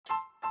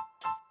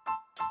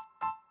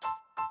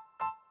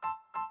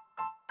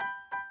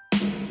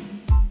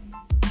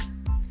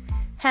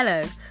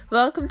Hello,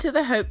 welcome to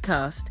the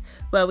Hopecast,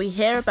 where we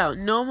hear about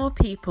normal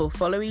people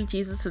following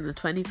Jesus in the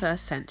 21st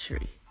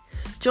century.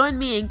 Join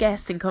me and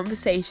guests in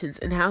conversations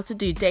on how to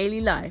do daily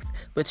life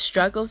with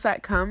struggles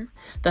that come,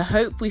 the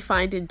hope we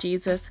find in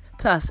Jesus,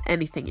 plus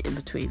anything in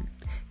between.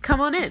 Come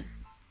on in.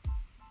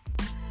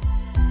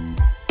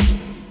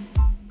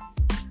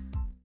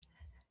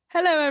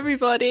 Hello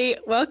everybody,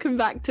 welcome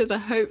back to the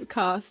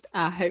Hopecast.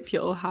 I hope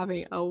you're all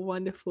having a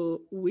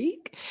wonderful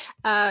week.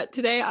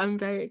 Today I'm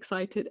very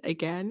excited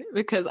again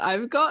because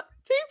I've got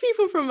two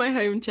people from my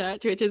home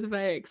church, which is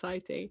very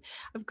exciting.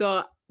 I've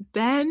got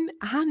Ben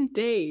and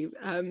Dave.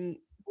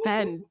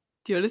 Ben,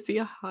 do you want to say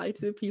a hi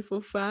to the people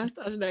first?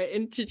 I don't know,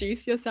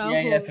 introduce yourself.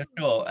 Yeah, for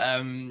sure.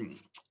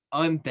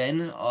 I'm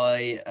Ben.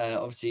 I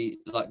obviously,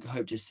 like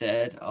Hope just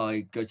said, I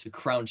go to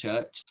Crown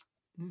Church.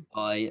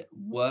 I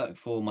work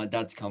for my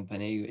dad's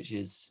company, which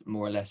is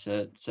more or less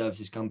a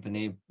services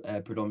company,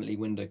 predominantly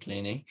window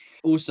cleaning.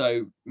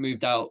 Also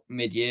moved out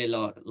mid-year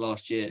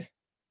last year,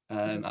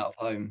 out of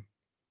home,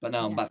 but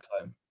now I'm back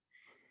home.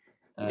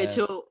 Which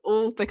will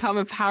all become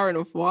apparent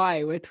of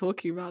why we're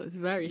talking about this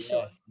very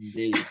short. Yes,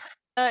 indeed.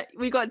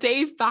 We got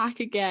Dave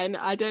back again.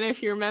 I don't know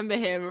if you remember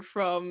him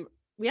from,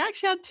 we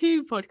actually had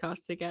two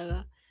podcasts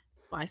together.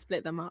 Well, I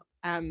split them up.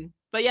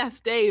 But yes,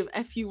 Dave,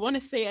 if you want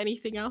to say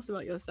anything else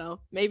about yourself,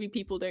 maybe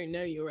people don't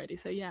know you already.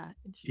 So yeah.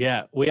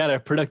 Yeah, we had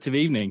a productive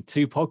evening,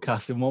 2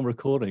 podcasts in one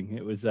recording.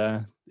 It was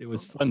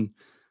fun.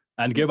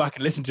 And go back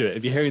and listen to it.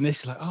 If you're hearing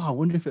this, like, oh, I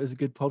wonder if it was a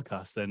good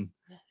podcast. Then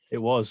It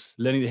was.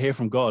 Learning to hear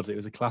from God. It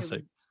was a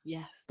classic.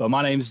 Yes. But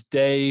my name's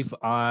Dave.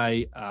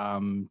 I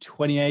am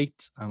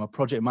 28. I'm a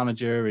project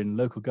manager in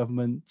local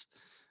government.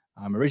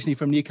 I'm originally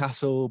from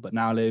Newcastle, but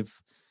now live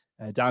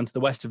down to the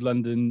west of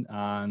London.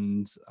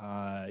 And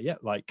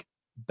like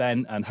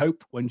Ben and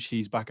Hope, when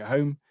she's back at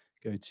home,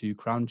 go to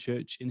Crown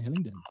Church in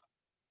Hillingdon.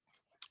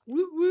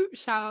 Woo woo!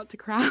 Shout out to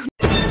Crown.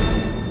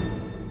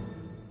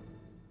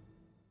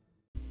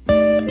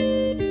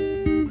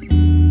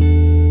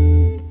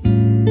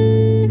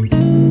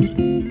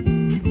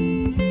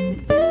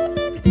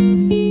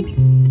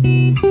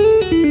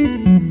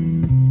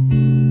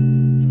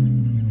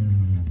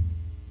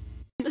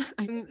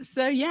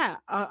 So yeah,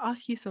 I'll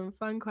ask you some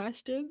fun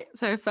questions.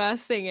 So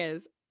first thing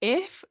is,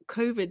 if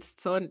COVID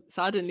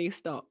suddenly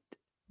stopped,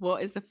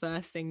 what is the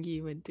first thing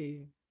you would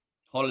do?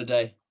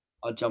 Holiday.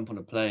 I'd jump on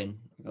a plane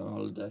and go on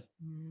holiday.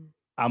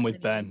 I'm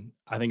with Ben.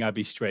 I think I'd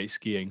be straight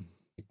skiing.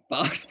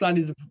 But I was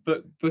planning to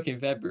book in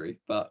February,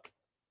 but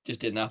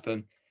just didn't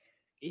happen.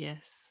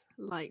 Yes,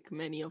 like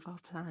many of our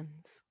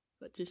plans.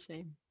 Such a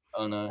shame.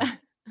 Oh no.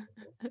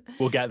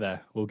 We'll get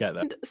there.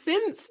 And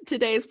since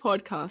today's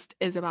podcast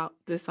is about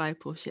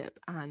discipleship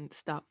and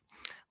stuff,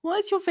 what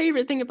is your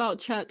favorite thing about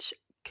church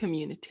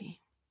community?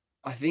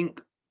 I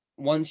think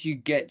once you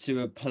get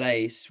to a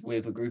place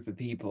with a group of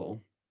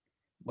people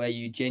where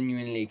you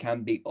genuinely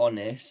can be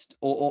honest,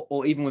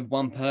 or even with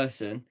one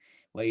person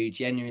where you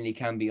genuinely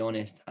can be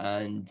honest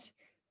and,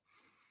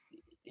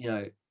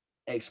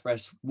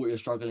 express what you're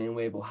struggling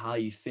with or how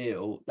you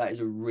feel, that is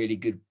a really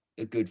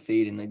good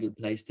feeling, a good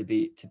place to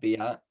be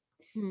at.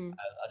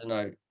 I don't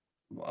know.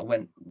 I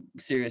went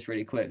serious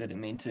really quick. I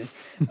didn't mean to.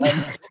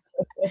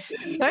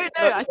 No,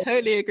 I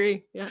totally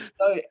agree. Yeah.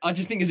 So I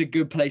just think it's a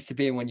good place to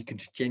be in when you can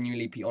just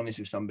genuinely be honest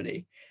with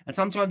somebody. And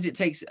sometimes it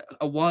takes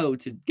a while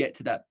to get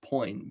to that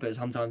point, but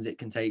sometimes it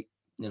can take,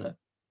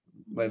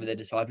 whether they're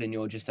discipling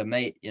you or just a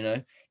mate,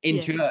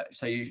 in church.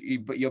 So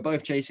you're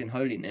both chasing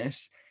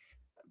holiness,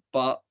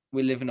 but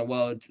we live in a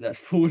world that's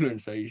fallen.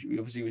 So we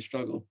obviously would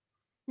struggle.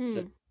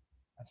 So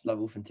that's love,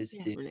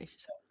 authenticity. Yeah,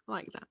 I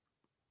like that.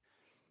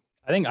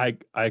 I think I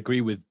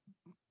agree with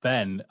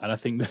Ben, and I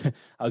think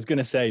I was going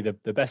to say the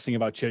best thing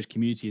about church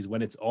community is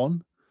when it's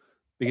on,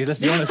 because let's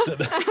be honest,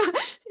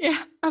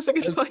 yeah, that's a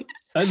good point.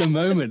 At the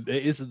moment,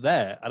 it isn't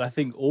there, and I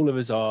think all of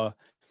us are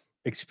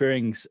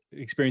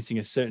experiencing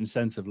a certain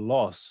sense of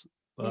loss,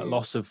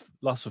 loss of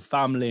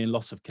family and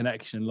loss of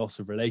connection, loss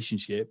of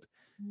relationship,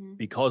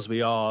 because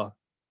we are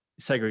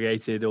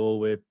segregated or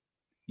we're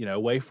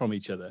away from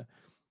each other.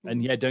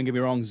 And yeah, don't get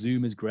me wrong,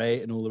 Zoom is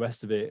great and all the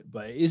rest of it,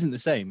 but it isn't the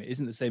same. It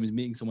isn't the same as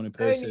meeting someone in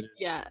person.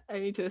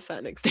 Only to a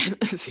certain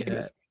extent.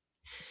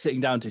 Sitting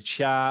down to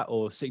chat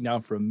or sitting down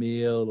for a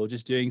meal or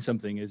just doing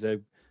something as a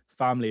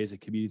family, as a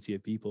community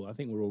of people. I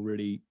think we're all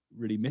really,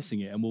 really missing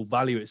it, and we'll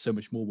value it so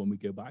much more when we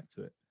go back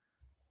to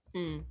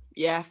it.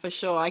 Yeah, for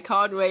sure. I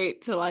can't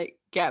wait to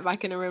get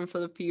back in a room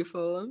full of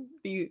people and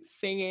be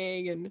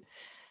singing and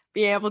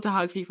be able to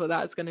hug people.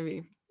 That's going to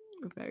be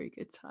a very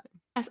good time.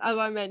 As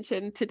I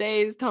mentioned,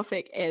 today's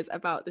topic is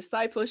about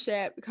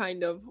discipleship,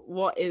 kind of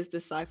what is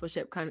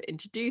discipleship, kind of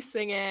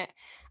introducing it,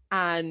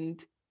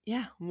 and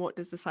what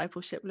does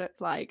discipleship look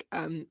like?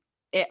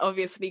 It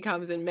obviously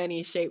comes in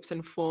many shapes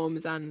and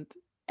forms, and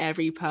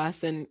every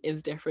person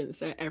is different,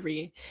 so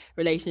every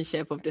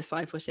relationship of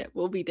discipleship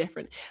will be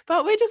different.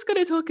 But we're just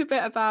going to talk a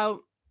bit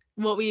about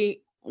what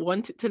we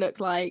want it to look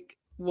like,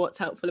 what's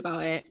helpful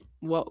about it,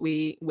 what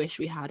we wish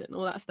we had, and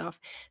all that stuff.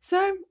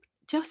 So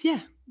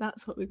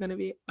that's what we're going to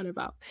be on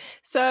about.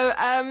 So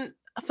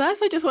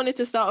first I just wanted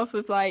to start off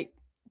with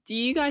do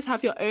you guys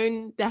have your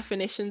own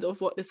definitions of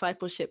what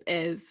discipleship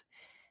is,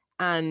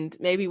 and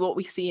maybe what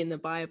we see in the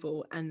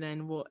Bible, and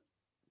then what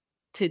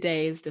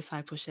today's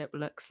discipleship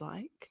looks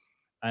like?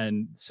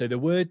 And so the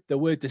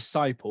word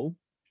disciple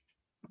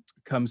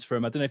comes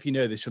from, I don't know if you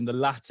know this, from the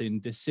Latin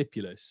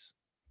discipulus.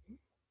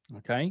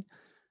 Okay.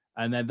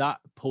 And then that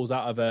pulls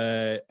out of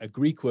a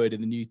Greek word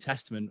in the New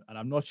Testament, and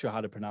I'm not sure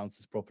how to pronounce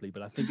this properly,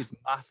 but I think it's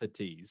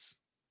mathetes.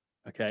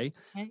 Okay.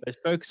 Let's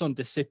focus on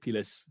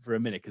discipulus for a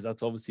minute, because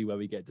that's obviously where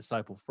we get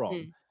disciple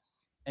from.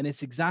 And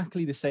it's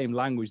exactly the same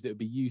language that would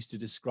be used to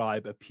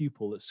describe a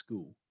pupil at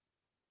school.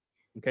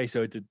 Okay,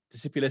 so a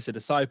discipulus, a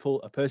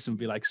disciple, a person would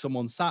be like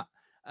someone sat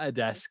at a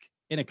desk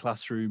in a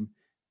classroom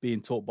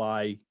being taught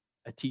by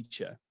a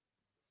teacher.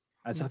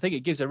 And so I think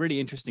it gives a really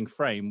interesting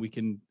frame. We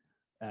can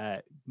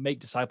make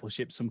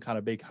discipleship some kind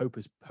of big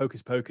hocus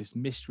pocus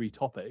mystery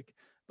topic,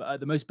 but at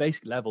the most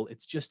basic level,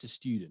 it's just a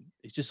student.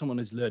 It's just someone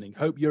who's learning.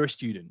 Hope, you're a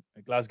student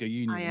at Glasgow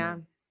Union. I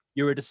am.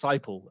 You're a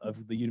disciple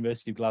of the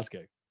University of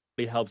Glasgow.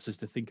 It helps us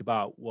to think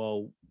about,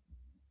 well,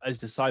 as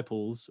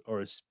disciples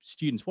or as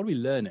students, what are we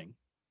learning?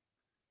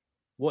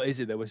 What is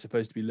it that we're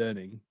supposed to be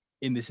learning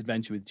in this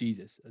adventure with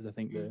Jesus, as I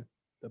think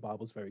the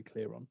Bible's very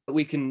clear on?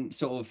 We can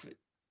sort of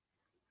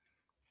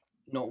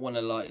not want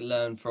to like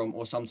learn from,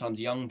 or sometimes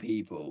young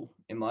people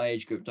in my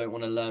age group don't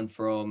want to learn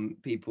from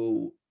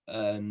people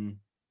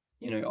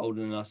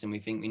older than us, and we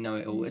think we know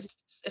it all. It's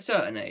a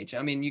certain age.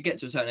 I mean, you get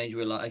to a certain age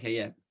where like, okay,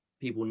 yeah,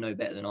 people know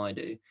better than I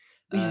do.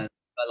 But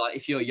like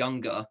if you're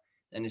younger,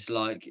 then it's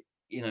like,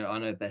 I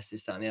know best,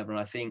 this, that, and the other. And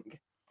I think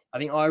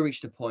I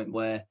reached a point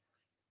where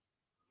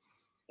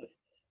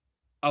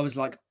I was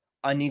like,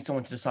 I need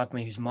someone to disciple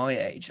me who's my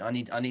age. I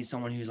need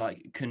someone who's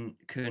like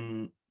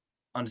can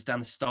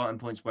understand the starting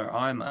points where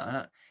I'm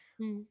at.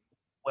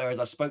 Whereas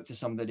I spoke to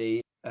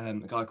somebody, a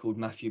guy called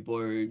Matthew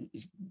Boyer,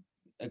 who's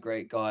a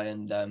great guy,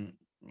 and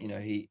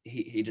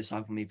he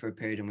discipled me for a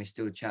period, and we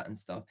still chat and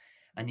stuff.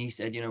 And he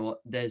said, you know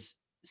what, there's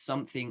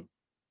something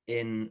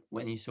in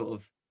when you sort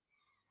of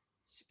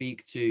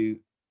speak to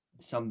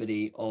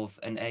somebody of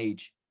an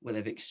age where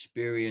they've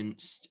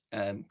experienced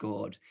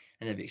God,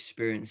 and they've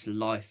experienced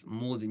life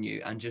more than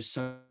you, and just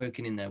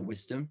soaking in their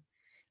wisdom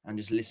and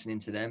just listening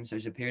to them. So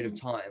it's a period of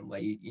time where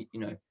you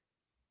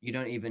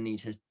don't even need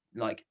to,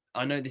 like,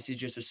 I know this is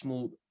just a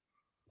small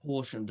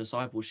portion of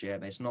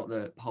discipleship, it's not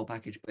the whole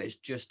package, but it's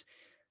just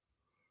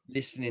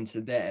listening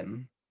to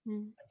them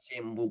and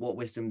seeing what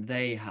wisdom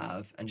they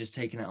have and just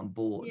taking that on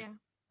board.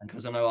 And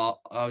because I know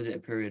I was at a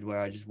period where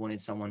I just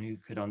wanted someone who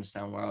could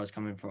understand where I was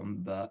coming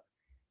from, but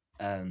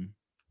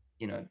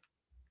you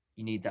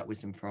need that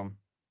wisdom from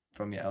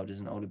your elders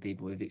and older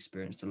people who've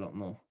experienced a lot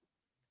more.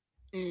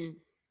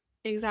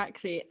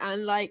 Exactly.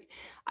 And like,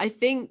 I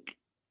think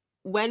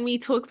when we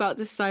talk about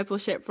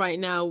discipleship right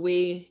now,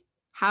 we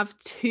have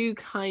two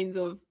kinds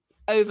of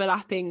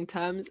overlapping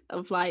terms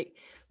of like,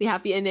 we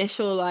have the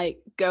initial like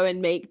go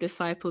and make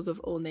disciples of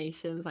all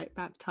nations, like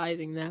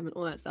baptizing them and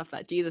all that stuff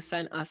that Jesus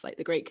sent us, like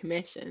the Great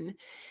Commission.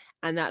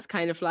 And that's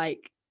kind of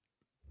like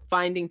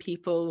finding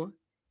people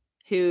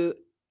who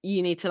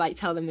you need to like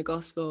tell them the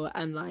gospel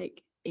and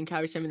like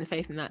encourage them in the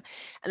faith and that.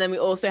 And then we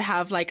also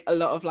have like a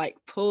lot of like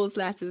Paul's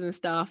letters and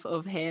stuff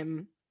of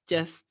him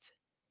just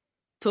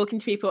talking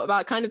to people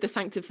about kind of the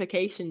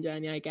sanctification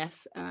journey, I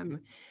guess,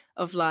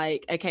 of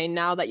like, okay,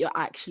 now that you're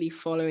actually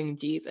following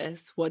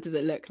Jesus, what does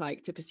it look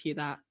like to pursue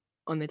that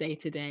on the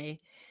day-to-day?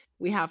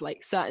 We have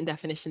like certain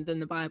definitions in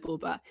the Bible,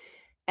 but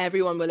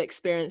everyone will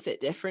experience it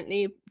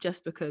differently,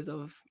 just because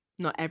of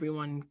not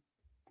everyone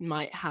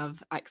might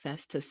have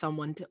access to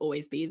someone to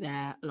always be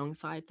there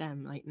alongside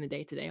them, like in the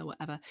day-to-day or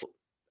whatever.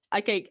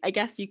 Okay, I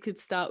guess you could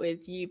start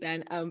with you,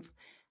 Ben,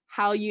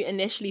 how you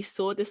initially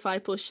saw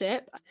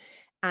discipleship,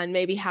 and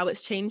maybe how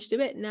it's changed a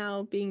bit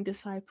now being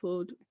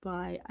discipled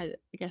by, I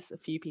guess, a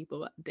few people,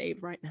 but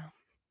Dave right now.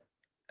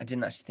 I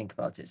didn't actually think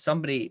about it.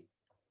 Somebody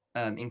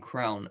in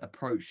Crown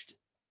approached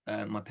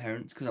my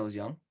parents because I was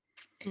young.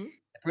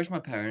 Approached my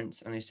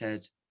parents and they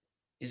said,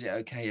 is it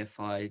okay if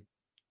I,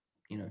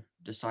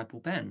 disciple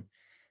Ben?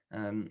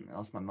 I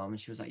asked my mum and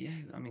she was like, yeah,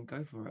 I mean,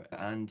 go for it.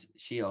 And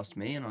she asked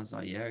me and I was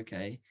like, yeah,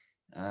 okay.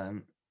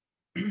 And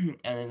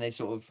then they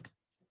sort of,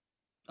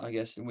 I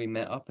guess we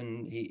met up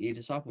and he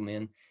discipled me,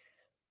 and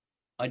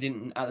I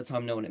didn't at the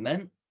time know what it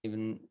meant.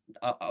 Even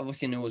I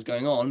obviously knew what was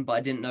going on, but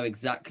I didn't know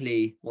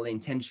exactly what the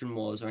intention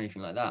was or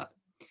anything like that,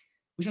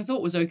 which I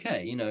thought was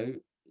okay.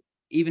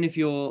 Even if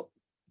you're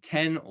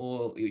 10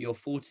 or you're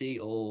 40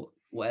 or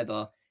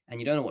whatever, and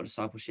you don't know what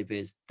discipleship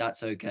is,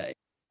 that's okay.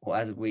 Or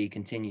as we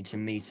continue to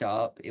meet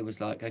up, it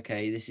was like,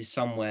 okay, this is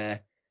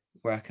somewhere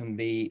where I can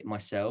be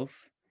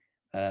myself.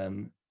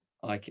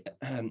 I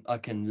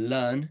can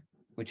learn,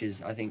 which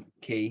is, I think,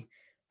 key,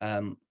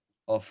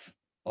 off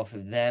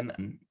of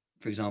them.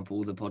 For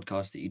example, the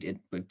podcast that you did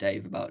with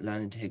Dave about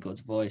learning to hear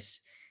God's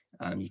voice.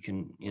 You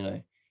can,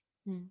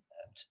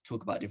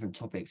 talk about different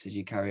topics as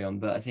you carry on.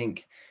 But I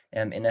think,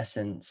 in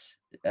essence,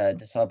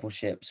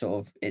 discipleship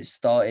sort of, it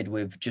started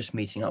with just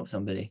meeting up with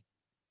somebody,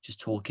 just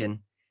talking,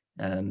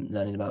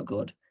 learning about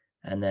God.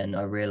 And then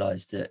I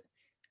realized that,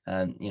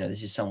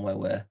 this is somewhere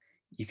where,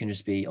 you can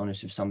just be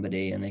honest with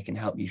somebody and they can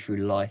help you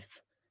through life.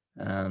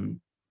 I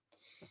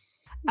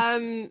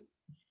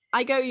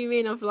get what you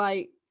mean of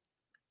like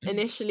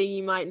initially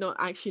you might not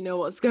actually know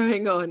what's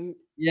going on.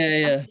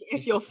 Yeah.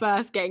 If you're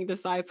first getting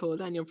discipled,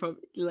 then you're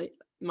probably like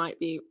might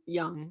be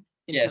young.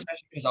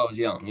 Especially because I was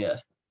young.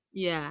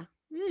 Yeah.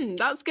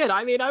 That's good.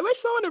 I mean, I wish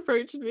someone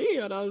approached me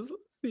when I was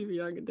super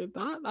young and did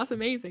that. That's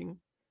amazing.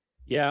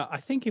 Yeah, I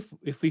think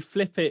if we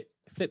flip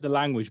the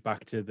language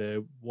back to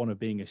the one of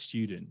being a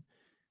student,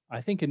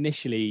 I think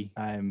initially,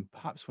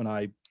 perhaps when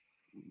I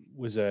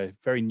was a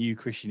very new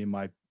Christian in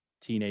my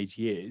teenage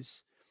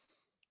years,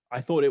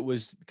 I thought it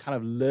was kind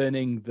of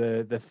learning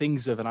the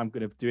things of, and I'm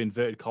going to do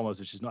inverted commas,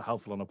 which is not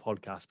helpful on a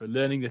podcast, but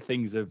learning the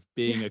things of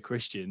being a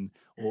Christian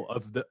or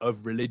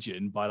of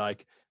religion by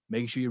like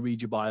making sure you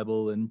read your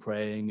Bible and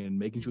praying and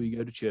making sure you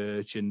go to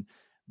church. And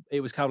it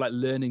was kind of like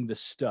learning the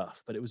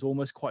stuff, but it was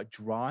almost quite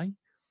dry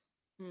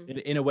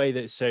in a way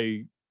that, so,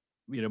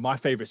 my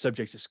favorite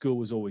subject at school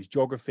was always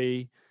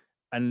geography.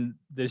 And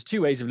there's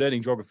two ways of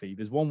learning geography.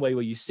 There's one way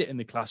where you sit in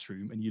the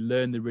classroom and you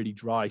learn the really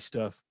dry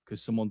stuff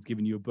because someone's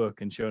given you a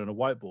book and shown on a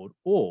whiteboard,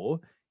 or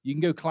you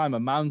can go climb a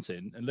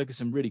mountain and look at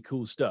some really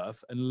cool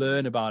stuff and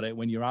learn about it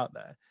when you're out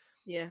there.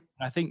 Yeah.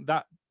 And I think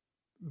that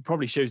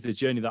probably shows the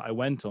journey that I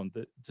went on.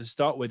 That to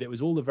start with, it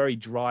was all the very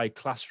dry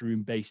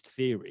classroom-based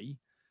theory.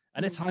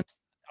 And at times,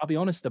 I'll be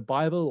honest, the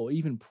Bible or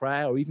even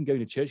prayer or even going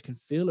to church can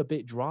feel a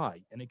bit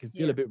dry and it can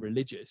feel a bit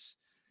religious.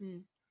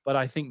 But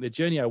I think the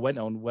journey I went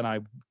on when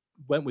I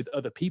went with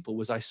other people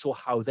was I saw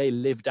how they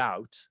lived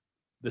out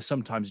the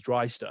sometimes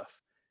dry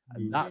stuff.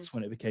 And that's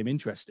when it became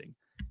interesting.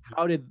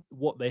 How did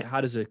what they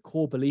had as a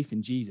core belief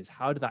in Jesus,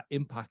 how did that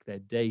impact their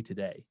day to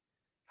day?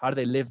 How do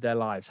they live their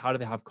lives? How do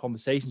they have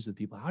conversations with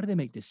people? How do they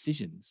make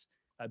decisions,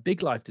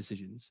 big life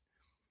decisions?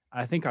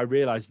 And I think I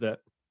realized that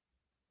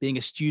being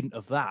a student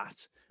of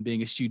that,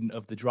 being a student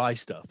of the dry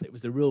stuff, it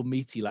was the real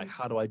meaty, like,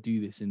 how do I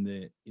do this in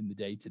the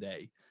day to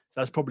day?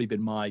 So that's probably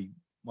been my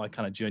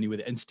kind of journey with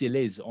it, and still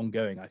is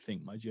ongoing, I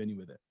think, my journey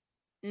with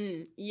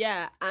it.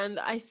 Yeah. And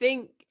I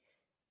think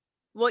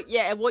what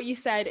you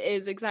said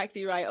is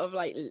exactly right, of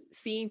like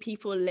seeing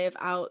people live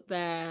out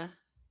their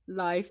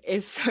life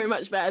is so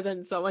much better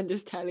than someone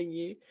just telling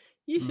you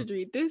should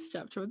read this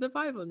chapter of the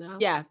Bible now.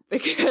 Yeah,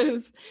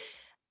 because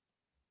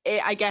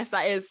I guess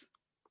that is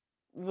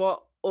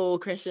what all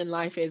Christian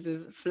life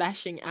is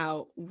fleshing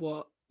out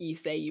what you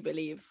say you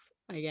believe,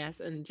 I guess,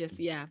 and just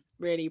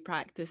really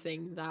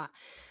practicing that.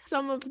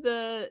 Some of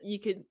you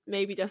could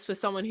maybe, just for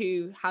someone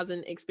who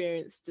hasn't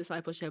experienced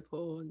discipleship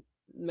or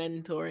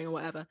mentoring or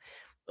whatever,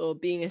 or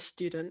being a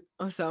student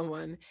or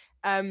someone,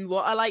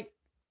 what are like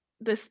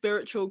the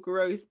spiritual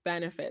growth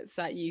benefits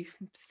that you've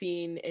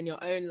seen in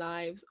your own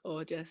lives,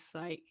 or just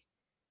like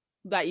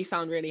that you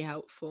found really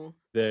helpful?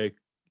 The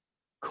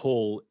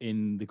call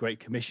in the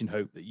Great Commission,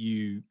 Hope, that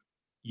you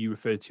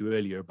referred to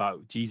earlier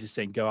about Jesus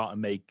saying, go out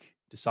and make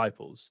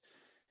disciples,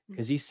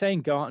 because he's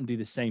saying, go out and do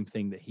the same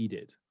thing that he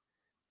did.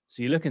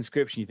 So you look in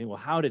scripture and you think,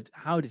 well,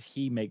 how did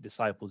he make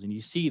disciples? And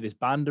you see this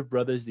band of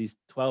brothers, these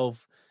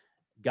 12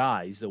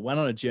 guys that went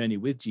on a journey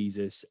with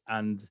Jesus,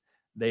 and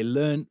they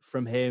learned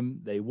from him,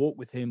 they walked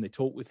with him, they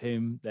talked with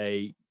him,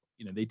 they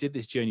did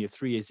this journey of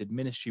 3 years of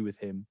ministry with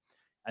him,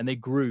 and they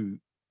grew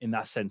in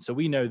that sense. So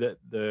we know that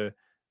the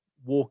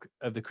walk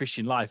of the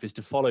Christian life is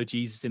to follow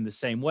Jesus in the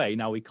same way.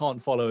 Now, we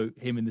can't follow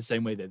him in the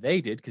same way that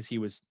they did, because he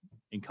was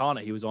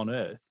incarnate, he was on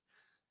earth,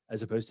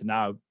 as opposed to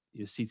now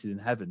he was seated in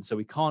heaven. So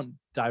we can't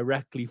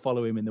directly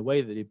follow him in the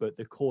way that he did, but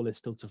the call is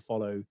still to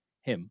follow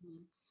him.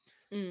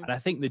 And I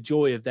think the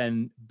joy of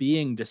then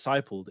being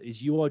discipled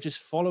is you are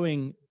just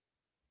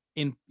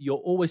you're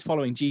always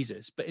following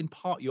Jesus, but in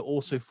part you're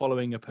also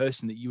following a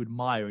person that you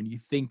admire and you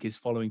think is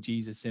following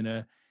Jesus in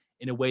a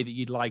way that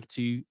you'd like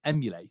to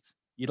emulate,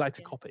 you'd like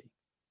to copy.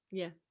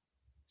 Yeah.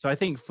 So I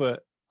think for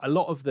a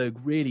lot of the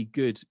really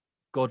good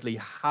godly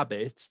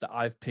habits that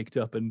I've picked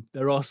up, and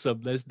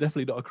there's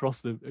definitely not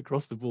across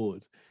the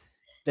board,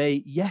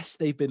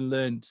 they've been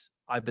learned,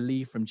 I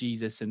believe, from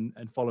Jesus and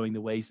following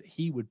the ways that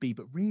he would be,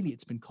 but really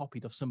it's been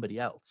copied off somebody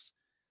else.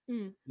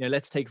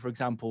 Let's take, for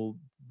example,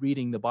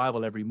 reading the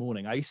Bible every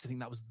morning. I used to think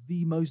that was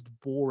the most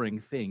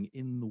boring thing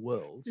in the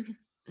world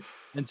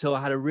until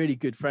I had a really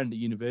good friend at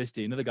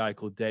university, another guy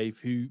called Dave,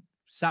 who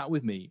sat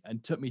with me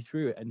and took me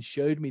through it and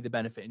showed me the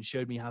benefit and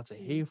showed me how to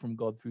hear from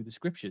God through the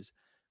scriptures.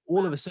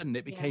 All of a sudden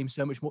it became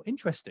so much more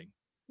interesting.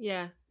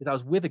 Yeah. Because I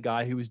was with a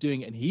guy who was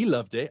doing it and he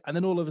loved it. And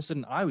then all of a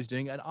sudden I was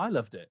doing it and I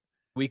loved it.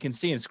 We can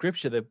see in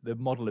scripture the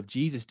model of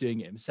Jesus doing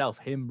it himself,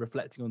 him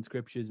reflecting on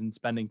scriptures and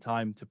spending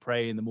time to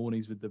pray in the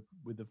mornings with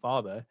the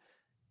Father.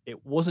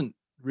 It wasn't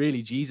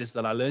really Jesus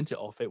that I learned it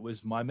off. It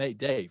was my mate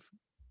Dave,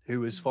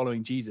 who was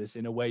following Jesus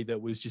in a way that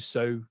was just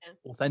so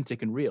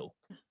authentic and real.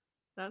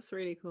 That's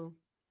really cool.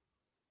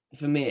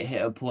 For me, it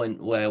hit a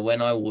point where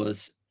when I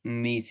was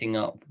meeting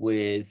up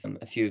with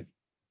a few of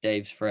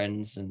Dave's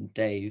friends and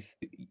Dave,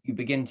 you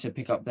begin to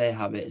pick up their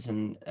habits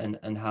and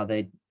how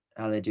they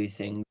do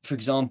things. For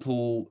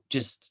example,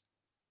 just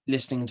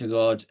listening to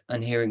God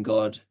and hearing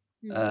God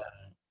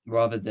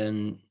rather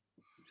than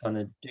trying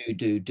to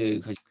do.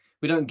 Because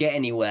we don't get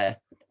anywhere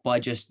by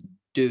just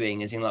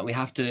doing, as in like we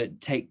have to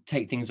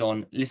take things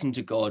on, listen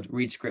to God,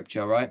 read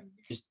scripture, right?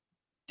 Just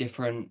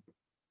different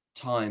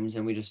times,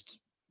 and we just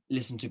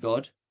listen to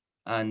God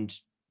and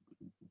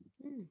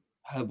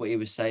heard what he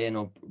was saying,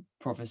 or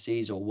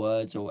prophecies or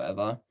words or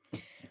whatever.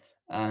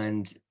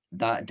 And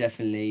that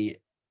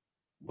definitely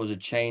was a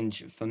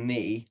change for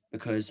me,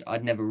 because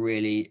I'd never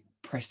really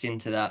pressed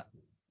into that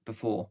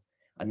before.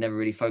 I'd never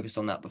really focused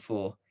on that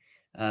before.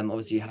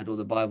 Obviously you had all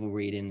the Bible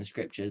reading, the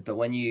scriptures, but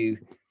when you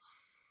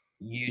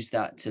use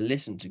that to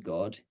listen to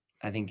God,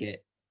 I think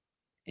it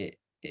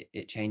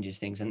changes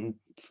things. And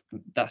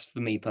that's for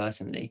me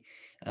personally.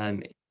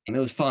 And it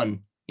was fun,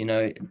 you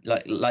know,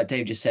 like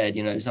Dave just said,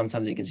 you know,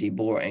 sometimes it can seem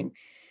boring,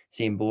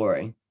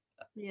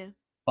 Yeah.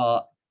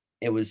 but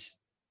it was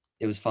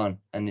fun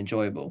and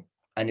enjoyable,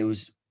 and it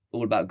was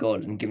all about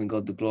God and giving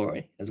God the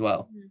glory as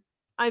well.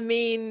 I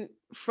mean,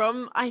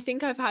 I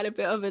think I've had a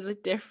bit of a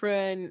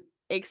different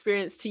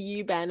experience to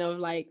you, Ben, of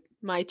like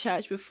my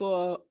church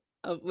before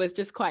was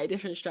just quite a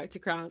different structure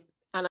crowd.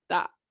 And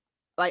that,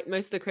 like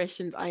most of the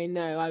Christians I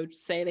know, I would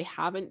say they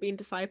haven't been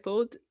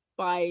discipled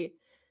by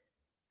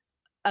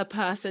a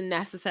person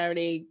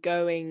necessarily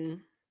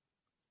going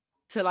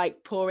to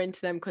like pour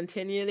into them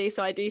continually.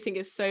 So I do think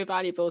it's so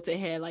valuable to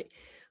hear like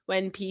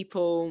when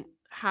people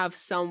have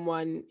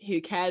someone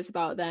who cares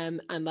about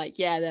them, and like,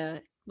 yeah,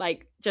 they're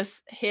like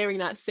just hearing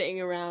that, sitting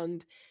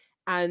around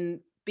and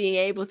being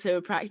able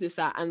to practice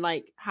that, and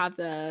like have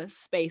the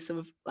space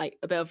of like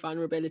a bit of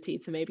vulnerability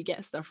to maybe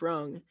get stuff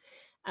wrong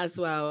as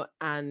well,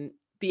 and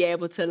be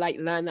able to like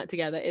learn that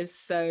together is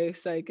so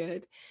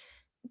good.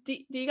 Do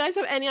you guys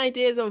have any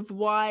ideas of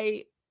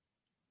why?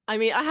 I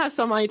mean, I have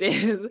some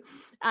ideas,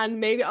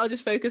 and maybe I'll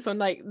just focus on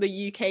like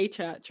the UK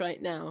church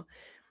right now,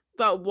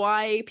 but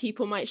why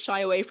people might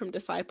shy away from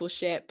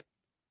discipleship,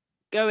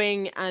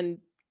 going and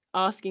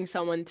asking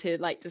someone to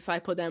like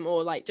disciple them,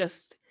 or like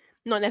just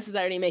not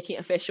necessarily making it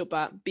official,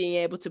 but being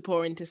able to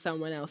pour into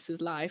someone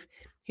else's life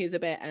who's a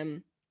bit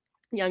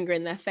younger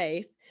in their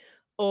faith,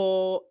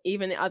 or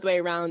even the other way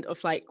around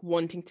of like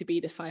wanting to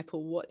be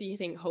discipled. What do you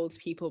think holds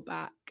people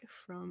back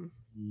from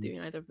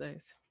doing either of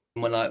those?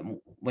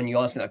 When you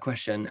asked me that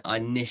question, I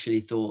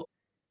initially thought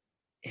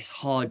it's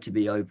hard to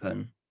be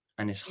open,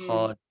 and it's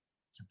hard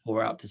to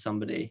pour out to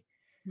somebody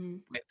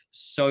with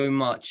so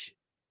much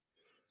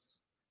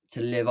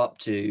to live up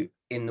to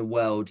in the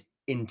world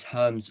in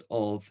terms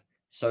of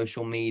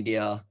social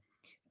media,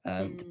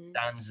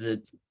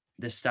 the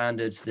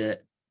standards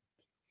that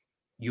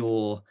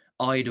your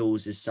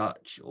idols as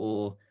such,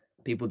 or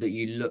people that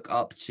you look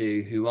up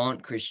to who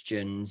aren't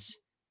Christians,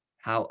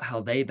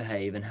 how they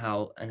behave and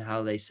how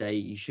they say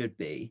you should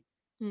be.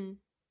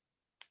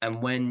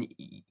 And when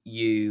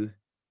you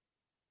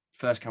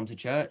first come to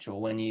church, or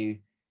when you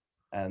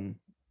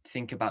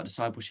think about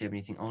discipleship and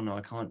you think, oh no,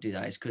 I can't do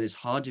that, it's because it's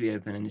hard to be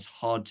open and it's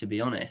hard to be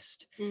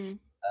honest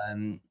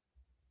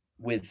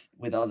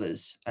with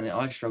others. And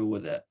I struggle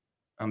with it.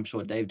 I'm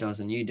sure Dave does,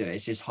 and you do.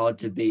 It's just hard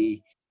to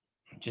be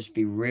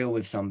real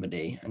with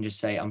somebody and just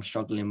say, I'm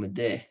struggling with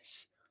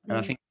this. And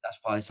I think that's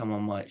why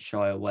someone might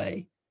shy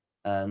away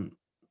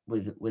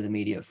with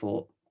immediate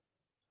thought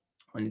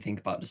when you think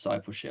about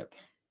discipleship.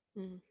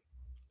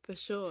 For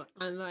sure.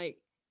 And like,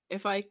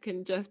 if I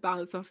can just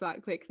bounce off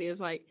that quickly, is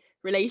like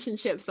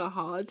relationships are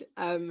hard.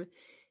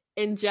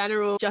 In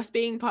general, just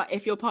being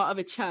if you're part of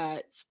a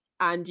church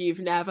and you've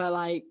never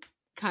like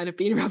kind of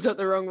been rubbed up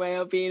the wrong way,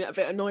 or been a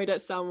bit annoyed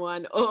at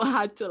someone, or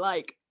had to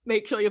like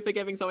make sure you're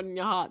forgiving someone in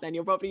your heart, then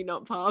you're probably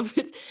not part of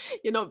it.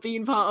 You're not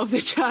being part of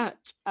the church.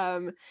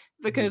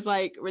 Because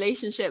like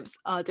relationships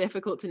are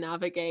difficult to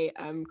navigate,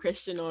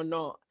 Christian or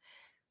not.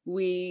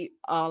 We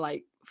are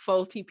like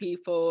faulty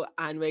people,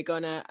 and we're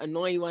gonna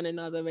annoy one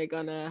another, we're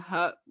gonna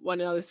hurt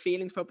one another's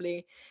feelings,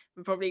 probably.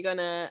 We're probably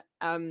gonna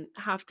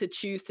have to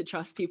choose to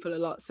trust people a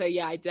lot. So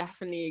yeah, I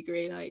definitely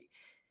agree, like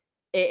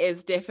it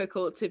is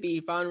difficult to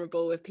be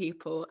vulnerable with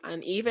people.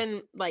 And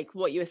even like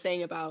what you were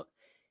saying about,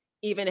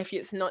 even if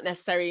it's not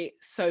necessarily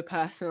so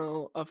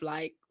personal of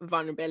like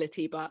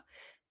vulnerability, but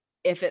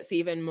if it's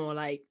even more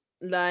like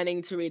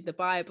learning to read the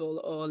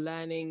Bible, or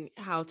learning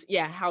how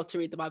to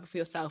read the Bible for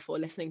yourself, or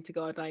listening to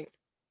God, like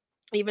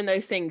even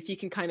those things you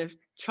can kind of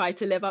try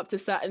to live up to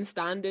certain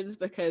standards,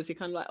 because you're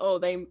kind of like, oh,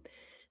 they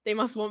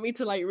must want me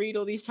to like read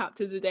all these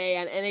chapters a day,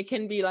 and it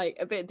can be like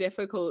a bit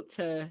difficult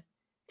to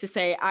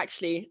say,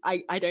 actually,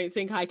 I don't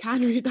think I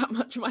can read that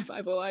much of my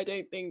Bible. I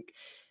don't think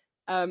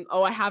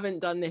I haven't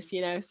done this,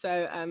 you know.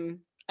 So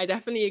I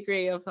definitely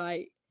agree of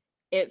like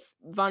it's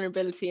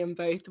vulnerability in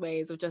both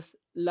ways of just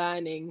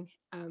learning.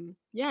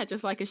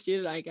 Just like a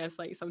student, I guess,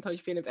 like sometimes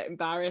you feel a bit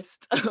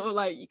embarrassed or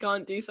like you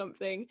can't do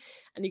something,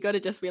 and you got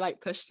to just be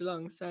like pushed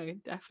along. So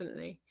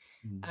definitely.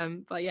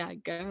 But yeah,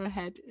 go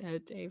ahead,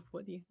 Dave.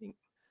 What do you think?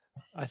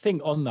 I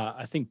think on that,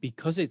 I think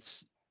because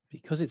it's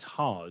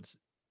hard,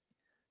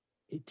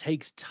 it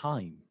takes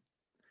time.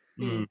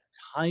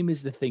 Time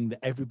is the thing that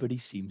everybody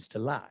seems to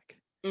lack.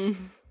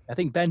 I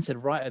think Ben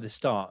said right at the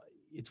start,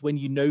 it's when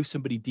you know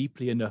somebody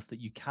deeply enough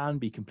that you can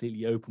be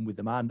completely open with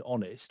them and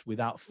honest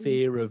without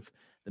fear of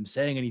them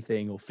saying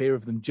anything or fear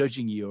of them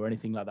judging you or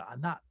anything like that.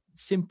 And that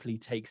simply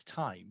takes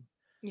time.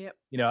 Yep.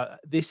 You know,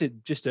 this is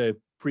just a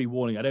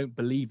pre-warning. I don't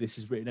believe this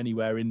is written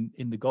anywhere in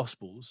the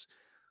Gospels,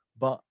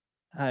 but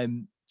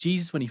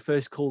Jesus, when he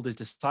first called his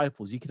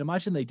disciples, you can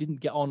imagine they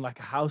didn't get on like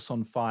a house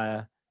on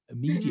fire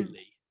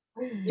immediately.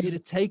 It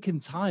had taken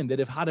time. They'd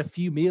have had a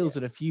few meals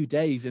and a few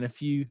days and a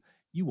few,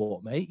 you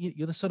what, mate?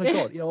 You're the son of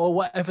God, you know, or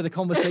whatever the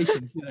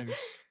conversation, you know.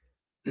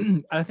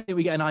 And I think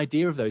we get an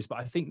idea of those. But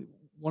I think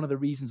one of the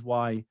reasons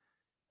why,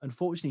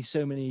 unfortunately,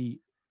 so many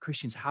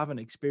Christians haven't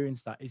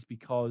experienced that is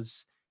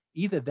because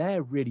either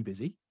they're really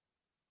busy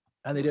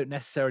and they don't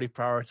necessarily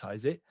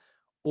prioritize it,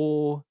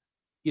 or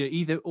you know,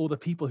 either or the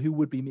people who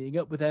would be meeting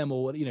up with them,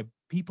 or you know,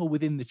 people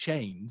within the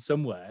chain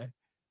somewhere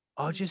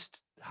are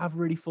just have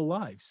really full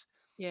lives.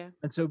 Yeah.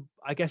 And so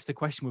I guess the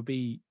question would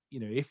be, you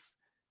know, if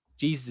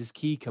Jesus'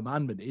 key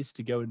commandment is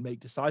to go and make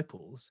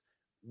disciples,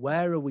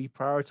 where are we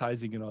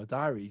prioritizing in our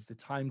diaries the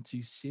time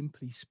to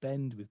simply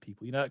spend with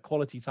people? You know, that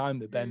quality time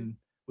that Ben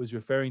was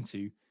referring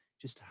to,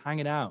 just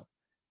hanging out,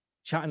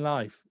 chatting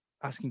life,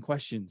 asking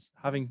questions,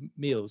 having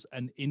meals,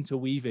 and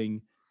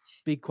interweaving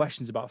big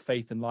questions about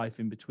faith and life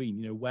in between.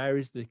 You know, where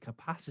is the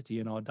capacity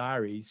in our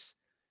diaries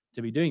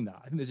to be doing that?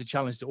 I think there's a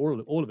challenge to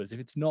all of us. If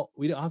it's not,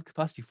 we don't have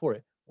capacity for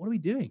it, what are we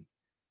doing?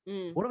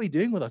 What are we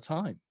doing with our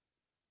time?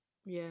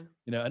 Yeah.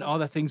 You know, and are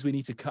there things we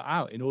need to cut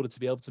out in order to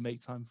be able to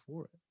make time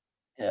for it?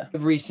 Yeah.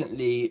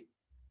 Recently,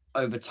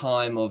 over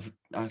time of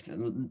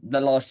the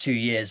last 2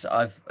 years,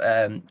 I've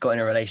got in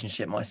a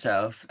relationship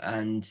myself,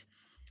 and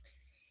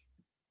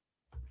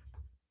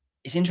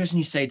it's interesting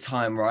you say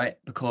time, right?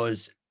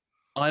 Because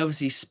I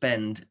obviously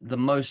spend the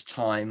most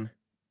time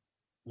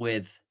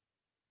with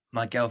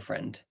my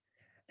girlfriend,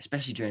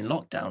 especially during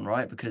lockdown,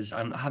 right? Because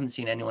I haven't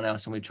seen anyone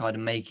else, and we've tried to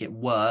make it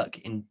work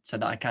in so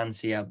that I can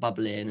see her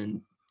bubbling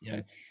and, you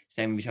know,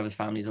 staying with each other's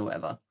families or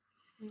whatever.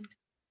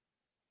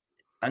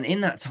 And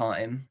in that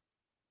time,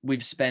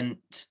 we've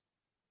spent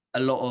a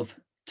lot of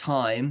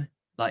time,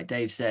 like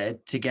Dave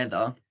said,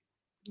 together.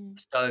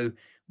 So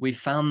we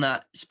found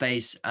that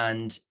space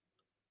and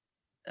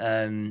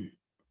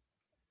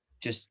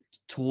just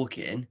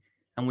talking,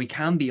 and we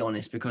can be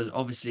honest because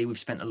obviously we've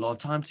spent a lot of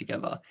time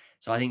together.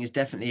 So I think it's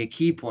definitely a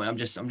key point. I'm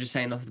just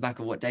saying off the back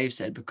of what Dave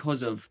said,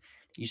 because of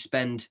you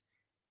spend,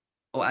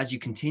 or as you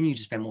continue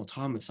to spend more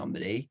time with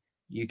somebody,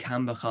 you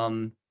can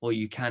become, or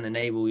you can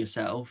enable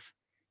yourself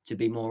to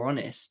be more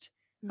honest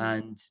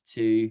and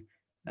to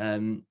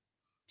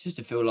just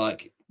to feel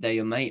like they're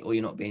your mate, or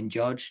you're not being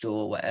judged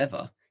or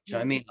whatever. Do you know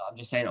what I mean? I'm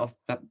just saying off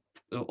that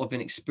of an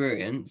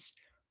experience.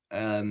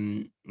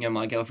 You know,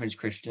 my girlfriend's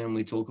Christian, and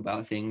we talk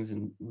about things,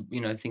 and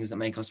you know, things that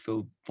make us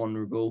feel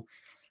vulnerable,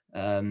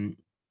 and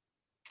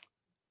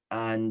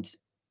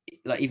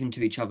like even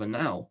to each other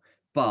now.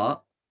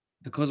 But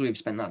because we've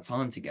spent that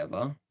time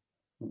together,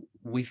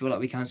 we feel like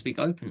we can speak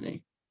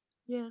openly.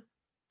 Yeah,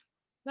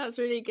 that's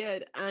really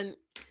good. And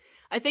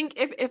I think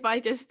if I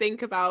just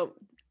think about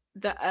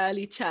the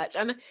early church,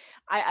 and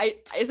I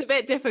it's a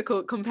bit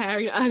difficult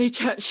comparing early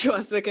church to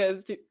us,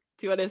 because to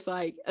be honest,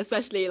 like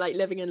especially like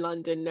living in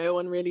London, no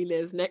one really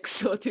lives next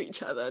door to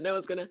each other. No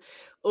one's gonna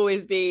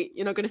always be,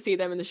 you're not gonna see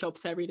them in the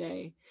shops every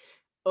day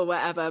or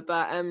whatever.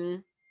 But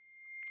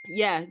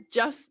yeah,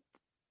 just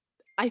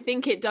I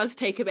think it does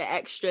take a bit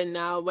extra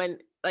now, when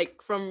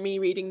like from me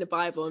reading the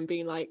Bible and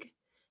being like,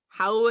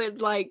 how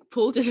would like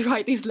Paul just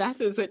write these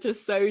letters which are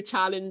so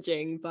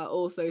challenging but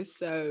also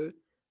so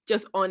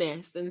just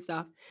honest and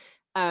stuff?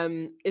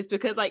 Is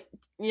because, like,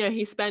 you know,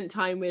 he spent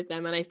time with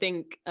them. And I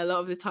think a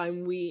lot of the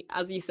time we,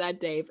 as you said,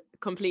 Dave,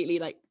 completely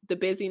like the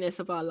busyness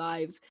of our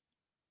lives,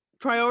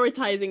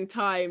 prioritizing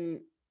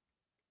time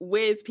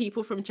with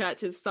people from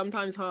church is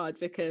sometimes hard,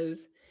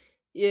 because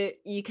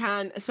you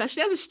can,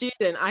 especially as a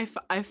student,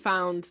 I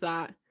found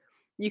that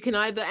you can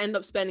either end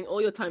up spending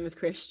all your time with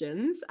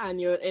Christians and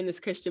you're in this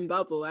Christian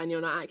bubble, and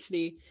you're not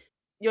actually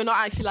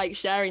like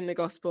sharing the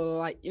gospel, or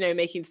like, you know,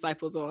 making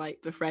disciples, or like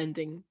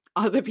befriending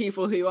other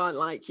people who aren't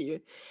like you.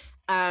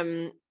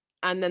 And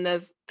then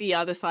there's the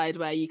other side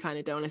where you kind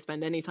of don't want to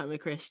spend any time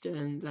with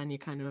Christians, and you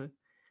kind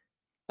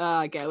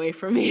of get away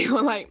from me,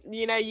 or like,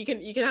 you know, you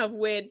can have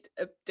weird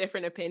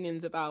different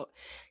opinions about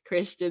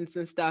Christians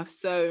and stuff.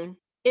 So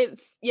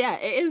it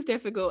is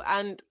difficult.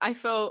 And I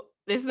felt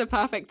this is a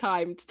perfect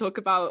time to talk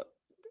about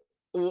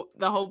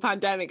the whole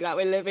pandemic that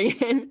we're living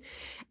in.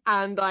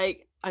 And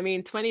like, I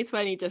mean,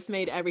 2020 just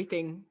made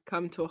everything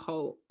come to a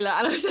halt.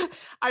 And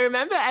I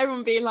remember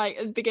everyone being like,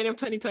 at the beginning of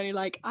 2020,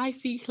 like, I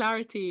see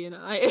clarity. And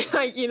I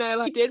like, you know,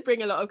 like, it did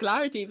bring a lot of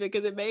clarity,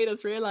 because it made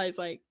us realize,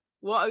 like,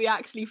 what are we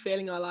actually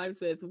filling our lives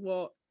with?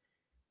 What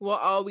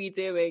are we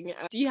doing?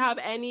 Do you have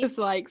any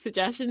like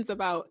suggestions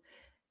about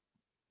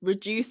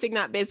reducing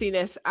that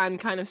busyness and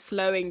kind of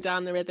slowing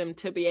down the rhythm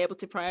to be able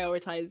to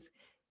prioritize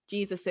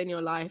Jesus in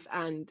your life,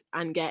 and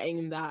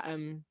getting that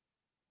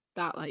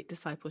that like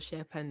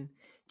discipleship and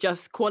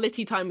just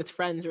quality time with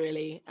friends,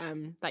 really,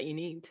 that you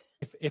need?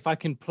 If I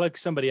can plug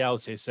somebody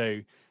else here, so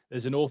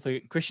there's an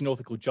Christian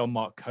author called John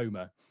Mark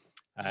Comer,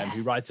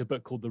 who writes a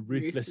book called The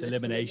Ruthless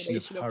Elimination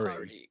of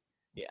Hurry.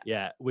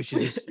 Yeah, which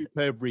is a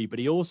superb read. But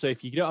he also,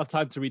 if you don't have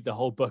time to read the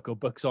whole book or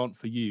books aren't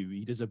for you,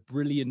 he does a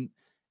brilliant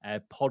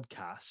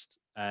podcast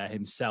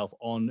himself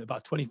on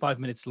about 25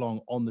 minutes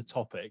long on the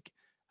topic,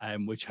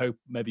 which hope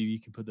maybe you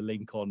can put the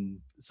link on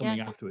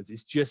something afterwards.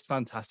 It's just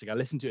fantastic. I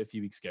listened to it a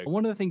few weeks ago. And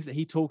one of the things that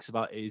he talks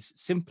about is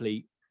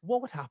simply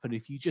what would happen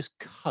if you just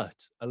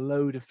cut a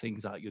load of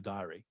things out your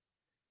diary?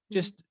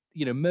 Just,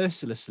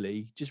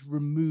 mercilessly just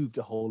removed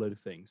a whole load of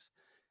things.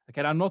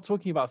 Okay, I'm not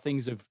talking about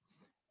things of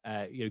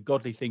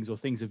godly things or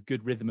things of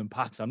good rhythm and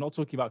pattern. I'm not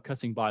talking about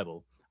cutting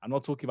Bible. I'm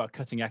not talking about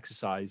cutting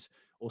exercise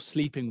or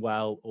sleeping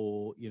well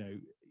or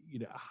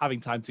having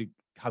time to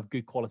have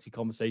good quality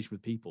conversation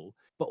with people,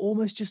 but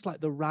almost just like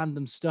the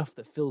random stuff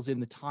that fills in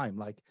the time,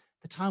 like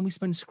the time we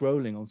spend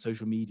scrolling on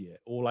social media,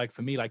 or like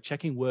for me, like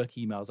checking work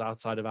emails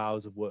outside of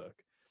hours of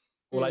work,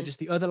 or like just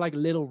the other like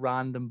little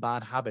random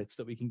bad habits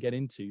that we can get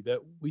into that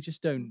we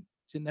just don't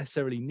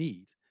necessarily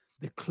need.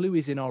 The clue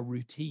is in our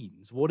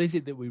routines. What is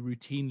it that we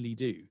routinely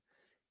do?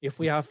 If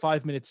we have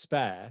 5 minutes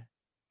spare,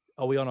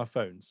 are we on our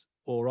phones,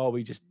 or are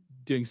we just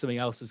doing something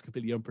else that's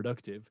completely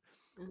unproductive?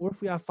 Or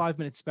if we have 5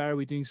 minutes spare, are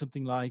we doing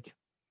something like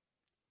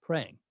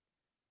praying,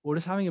 or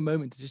just having a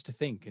moment to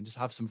think and just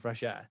have some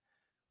fresh air,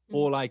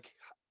 or like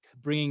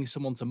bringing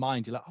someone to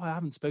mind? You're like, oh, I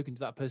haven't spoken to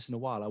that person in a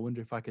while. I wonder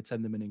if I could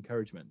send them an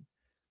encouragement.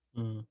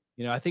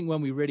 I think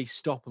when we really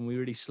stop and we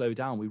really slow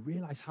down, we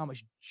realize how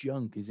much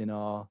junk is in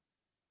our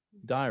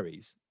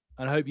diaries.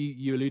 And I hope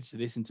you alluded to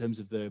this in terms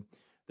of the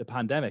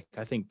pandemic.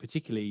 I think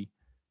particularly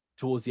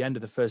towards the end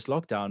of the first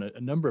lockdown,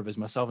 a number of us,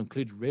 myself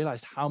included,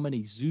 realized how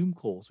many Zoom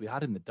calls we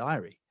had in the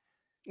diary.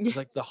 It was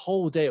like the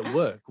whole day at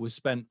work was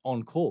spent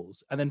on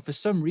calls. And then for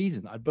some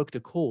reason, I booked a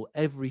call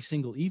every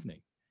single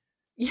evening.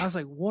 I was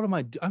like, what am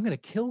I doing? I'm going to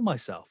kill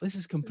myself. This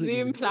is completely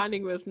Zoom ridiculous.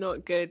 planning was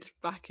not good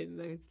back in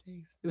those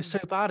days. It was so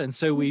bad. And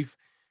so we've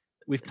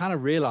kind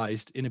of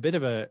realized in a bit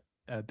of a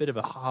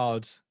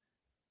hard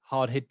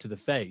hit to the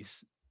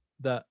face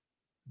that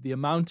the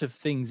amount of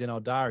things in our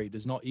diary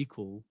does not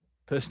equal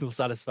personal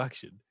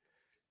satisfaction.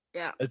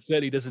 Yeah. It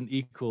certainly doesn't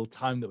equal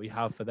time that we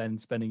have for then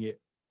spending it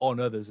on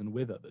others and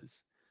with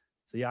others.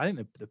 So yeah, I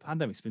think the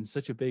pandemic's been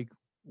such a big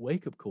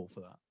wake-up call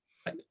for that.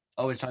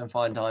 I always try and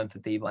find time for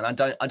people, and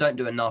I don't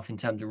do enough in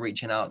terms of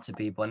reaching out to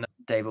people. And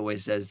Dave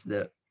always says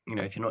that,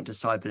 if you're not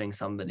discipling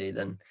somebody,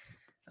 then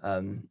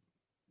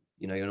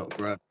you're not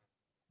growing.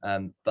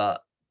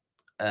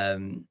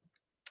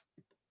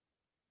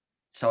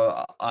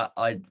 So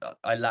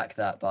I lack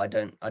that, but I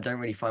don't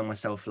really find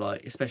myself,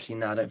 like, especially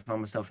now, I don't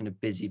find myself in a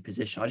busy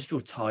position. I just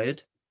feel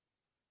tired.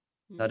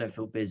 I don't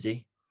feel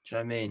busy. Do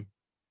you know what I mean?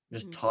 I'm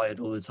just tired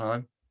all the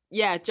time.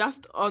 Yeah,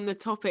 just on the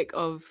topic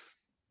of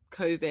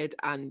COVID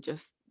and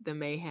just the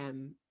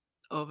mayhem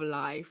of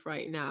life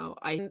right now,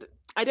 I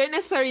don't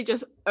necessarily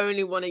just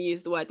only want to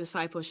use the word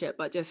discipleship,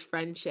 but just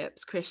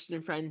friendships,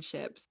 Christian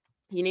friendships.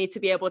 You need to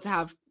be able to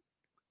have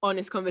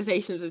honest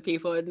conversations with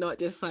people and not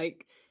just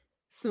like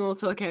small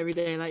talk every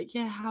day, like,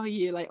 yeah, how are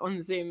you, like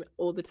on Zoom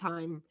all the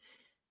time.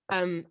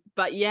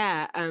 But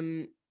yeah,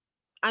 and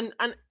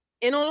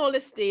in all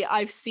honesty,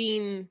 I've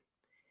seen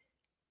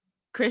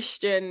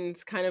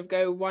Christians kind of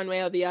go one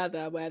way or the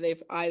other, where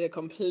they've either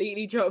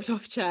completely dropped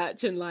off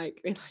church and like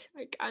been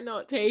like, I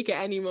cannot take it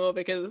anymore,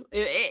 because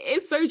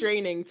it's so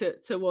draining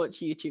to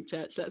watch YouTube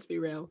church, let's be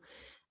real.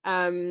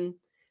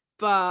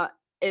 But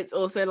it's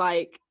also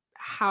like,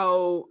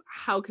 how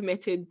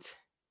committed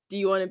do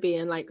you want to be,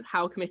 and like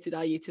how committed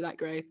are you to that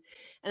growth?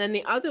 And then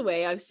the other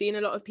way, I've seen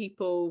a lot of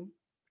people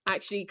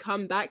actually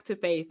come back to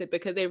faith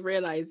because they've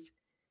realized,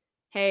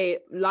 hey,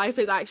 life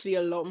is actually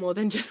a lot more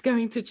than just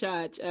going to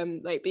church,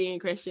 like being a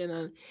Christian.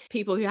 And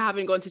people who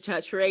haven't gone to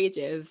church for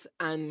ages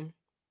and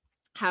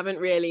haven't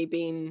really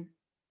been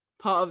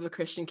part of a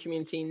Christian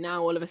community,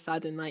 now all of a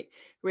sudden like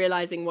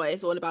realizing what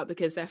it's all about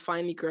because they're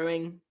finally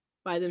growing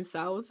by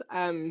themselves.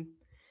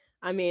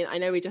 I mean, I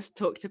know we just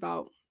talked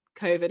about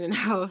COVID and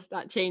how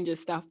that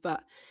changes stuff,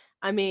 but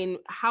I mean,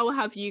 how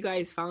have you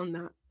guys found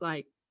that,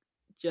 like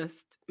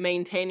just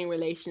maintaining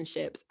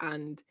relationships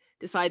and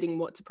deciding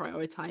what to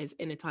prioritize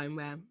in a time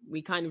where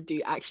we kind of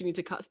do actually need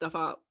to cut stuff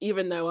out,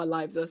 even though our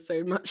lives are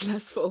so much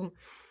less full?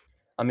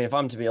 I mean, if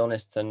I'm to be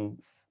honest, and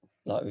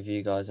like with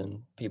you guys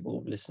and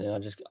people listening,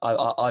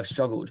 I've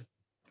struggled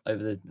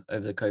over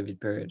the COVID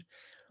period,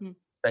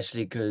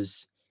 especially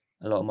because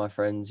a lot of my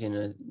friends,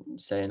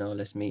 saying, oh,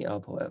 let's meet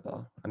up or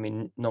whatever. I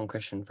mean,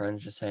 non-Christian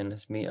friends just saying,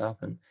 let's meet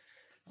up. And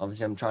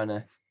obviously I'm trying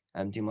to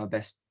do my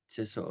best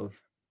to sort of,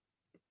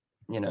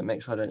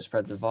 make sure I don't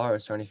spread the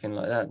virus or anything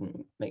like that,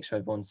 and make sure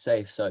everyone's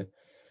safe. So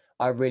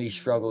I really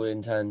struggled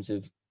in terms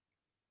of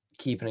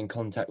keeping in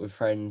contact with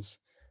friends.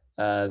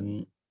 I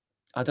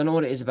don't know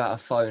what it is about a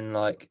phone.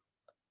 Like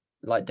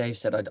Dave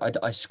said,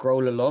 I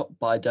scroll a lot,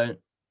 but I don't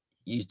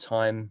use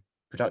time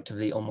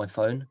productively on my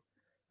phone.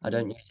 I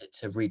don't use it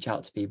to reach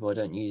out to people. I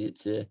don't use it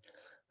to,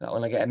 like,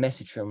 when I get a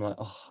message from, like,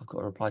 oh, I've got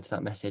to reply to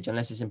that message,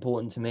 unless it's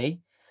important to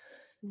me.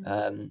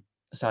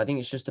 So I think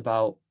it's just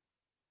about,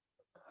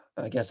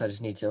 I guess I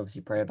just need to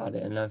obviously pray about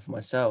it and learn for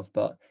myself.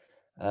 But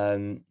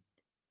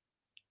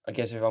I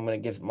guess if I'm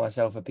going to give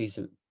myself a piece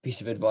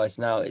of advice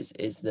now, is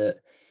that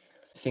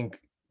think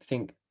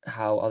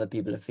how other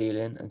people are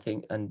feeling,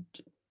 and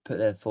put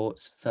their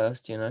thoughts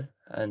first, and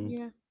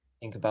Yeah,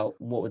 think about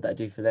what would that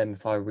do for them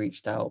if I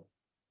reached out,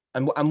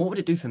 and what would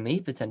it do for me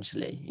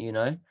potentially,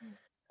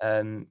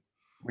 um,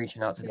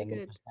 reaching out that's to so them and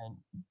good. just saying,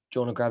 do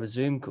you want to grab a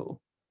Zoom call?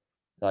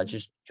 Like, Mm,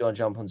 just do you want to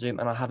jump on Zoom?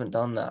 And I haven't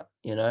done that,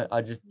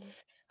 mm.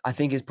 I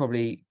think it's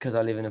probably because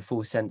I live in a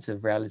full sense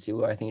of reality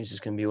where I think it's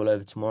just going to be all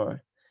over tomorrow,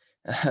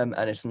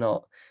 and it's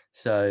not.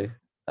 So,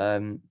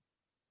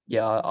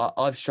 yeah,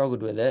 I've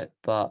struggled with it,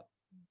 but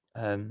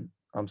I'm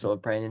sort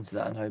of praying into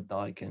that and hope that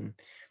I can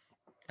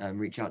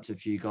reach out to a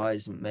few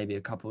guys and maybe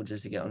a couple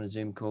just to get on a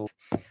Zoom call,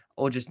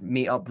 or just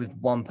meet up with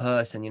one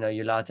person. You're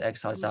allowed to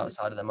exercise Mm.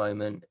 outside at the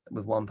moment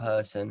with one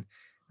person,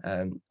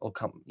 or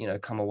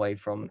come away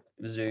from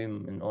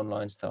Zoom and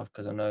online stuff,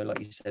 because I know, like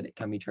you said, it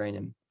can be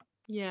draining.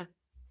 Yeah,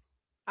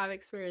 I've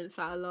experienced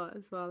that a lot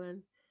as well.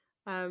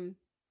 And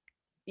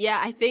yeah,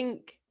 I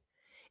think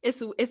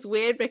it's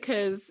weird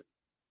because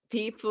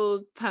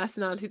people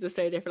personalities are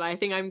so different. I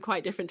think I'm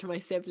quite different to my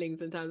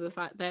siblings in terms of the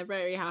fact they're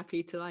very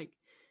happy to like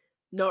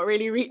not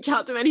really reach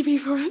out to many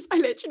people. I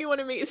literally want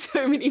to meet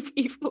so many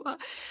people,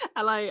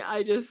 and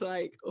I just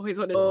like always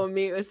want to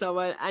meet with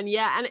someone. And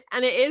yeah,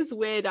 and it is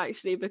weird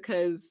actually,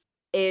 because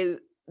is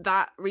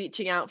that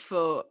reaching out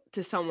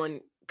to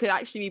someone could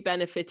actually be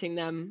benefiting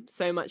them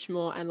so much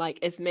more, and like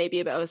it's maybe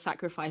a bit of a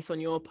sacrifice on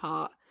your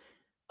part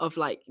of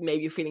like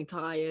maybe you're feeling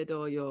tired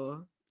or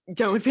you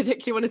don't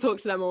particularly want to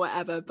talk to them or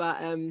whatever, but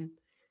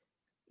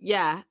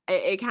yeah,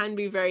 it can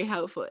be very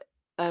helpful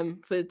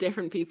for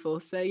different people.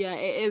 So yeah,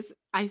 it is.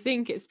 I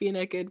think it's been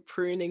a good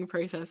pruning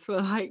process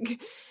for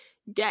like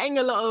getting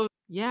a lot of,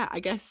 yeah, I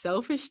guess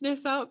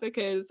selfishness out,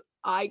 because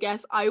I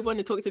guess I want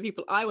to talk to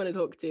people I want to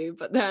talk to,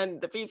 but then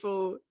the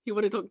people who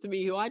want to talk to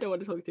me who I don't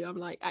want to talk to, I'm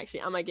like, actually,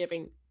 am I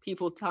giving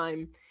people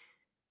time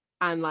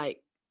and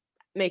like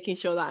making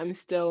sure that I'm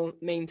still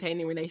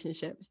maintaining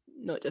relationships,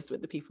 not just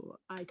with the people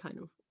I kind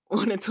of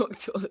want to talk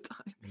to all the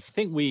time. I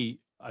think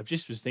I've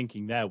just was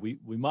thinking there, we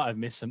might have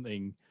missed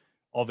something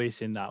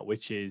obvious in that,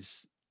 which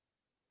is,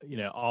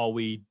 are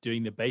we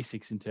doing the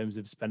basics in terms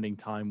of spending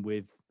time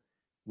with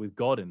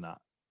God in that?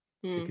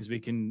 Mm, Because we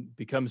can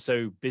become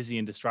so busy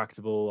and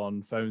distractible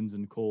on phones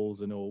and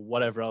calls and or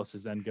whatever else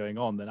is then going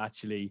on, then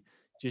actually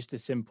just the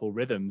simple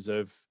rhythms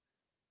of,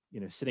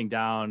 sitting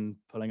down,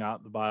 pulling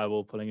out the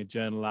Bible, pulling a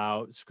journal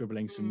out,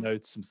 scribbling some mm,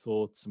 notes, some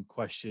thoughts, some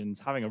questions,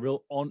 having a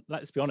real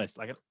let's be honest,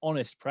 like an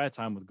honest prayer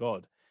time with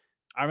God.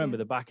 I yeah, remember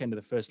the back end of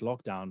the first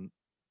lockdown,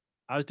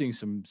 I was doing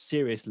some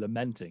serious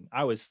lamenting.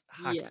 I was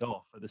yeah, hacked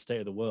off at the state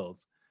of the world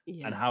and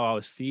yeah, how I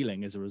was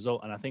feeling as a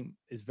result. And I think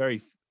it's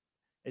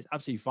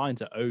absolutely fine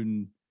to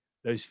own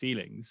those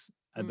feelings.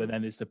 But mm,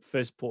 then it's the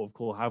first port of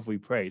call. Have we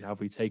prayed? Have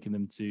we taken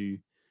them to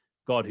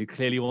God, who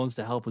clearly wants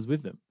to help us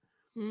with them?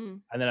 mm,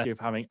 And then I think of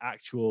having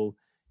actual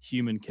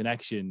human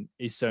connection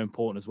is so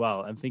important as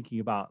well. And thinking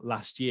about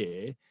last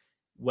year,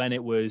 when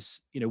it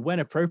was, when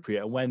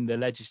appropriate and when the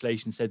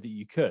legislation said that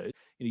you could,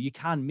 you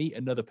can meet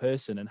another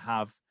person and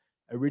have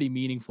a really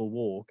meaningful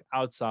walk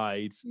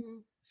outside, mm,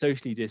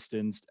 socially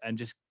distanced, and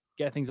just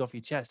get things off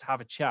your chest,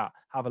 have a chat,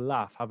 have a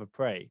laugh, have a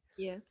pray.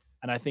 yeah,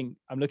 And I think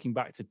I'm looking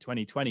back to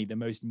 2020, the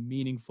most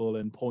meaningful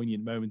and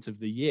poignant moments of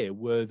the year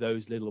were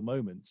those little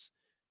moments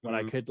when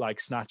I Mm. could like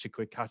snatch a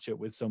quick catch up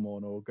with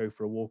someone or go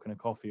for a walk and a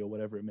coffee or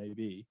whatever it may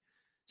be.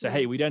 So, yeah,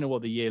 hey, we don't know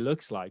what the year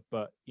looks like,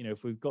 but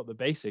if we've got the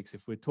basics,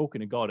 if we're talking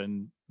to God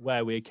and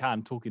where we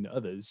can talking to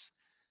others,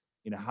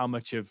 how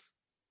much of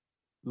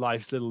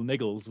life's little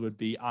niggles would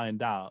be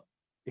ironed out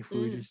if we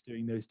were mm. just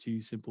doing those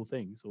two simple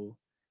things. Or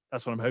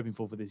that's what I'm hoping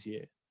for this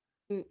year.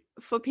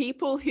 For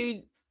people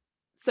who,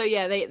 so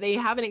yeah, they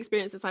haven't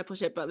experienced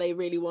discipleship, but they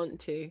really want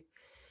to.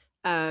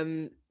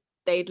 Um,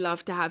 they'd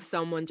love to have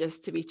someone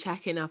just to be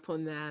checking up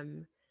on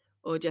them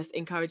or just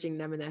encouraging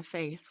them in their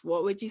faith.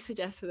 What would you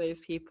suggest for those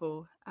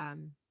people?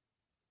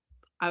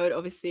 I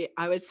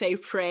would say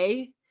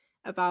pray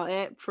about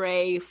it,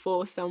 pray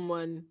for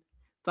someone,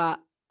 but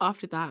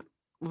after that,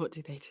 what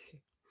do they do?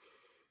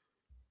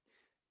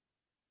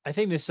 I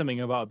think there's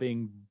something about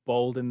being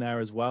bold in there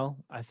as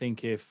well. I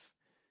think if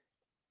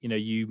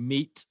you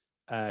meet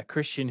a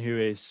Christian who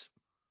is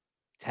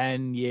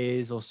 10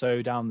 years or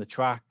so down the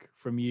track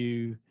from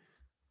you,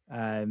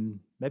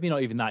 maybe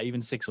not even that,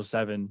 even 6 or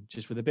 7,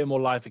 just with a bit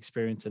more life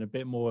experience and a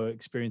bit more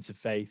experience of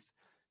faith,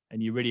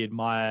 and you really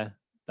admire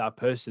that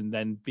person,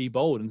 then be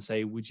bold and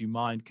say, would you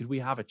mind, could we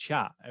have a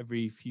chat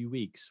every few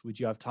weeks? Would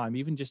you have time,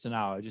 even just an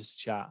hour, just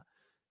to chat?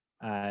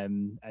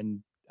 And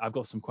I've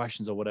got some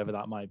questions or whatever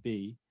that might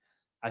be.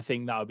 I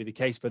think that would be the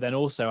case. But then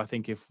also, I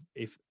think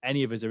if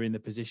any of us are in the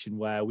position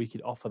where we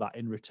could offer that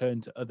in return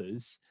to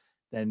others,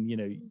 then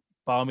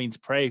by all means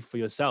pray for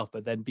yourself,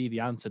 but then be the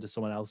answer to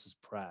someone else's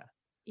prayer.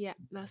 Yeah,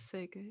 that's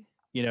so good.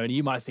 And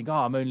you might think, oh,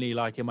 I'm only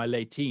like in my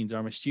late teens or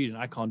I'm a student,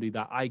 I can't do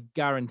that. I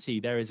guarantee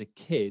there is a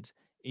kid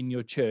in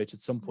your church at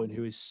some point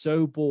who is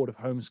so bored of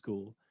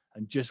homeschool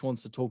and just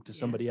wants to talk to Yeah,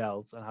 somebody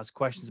else and has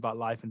questions about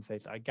life and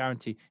faith. I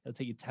guarantee it'll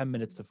take you 10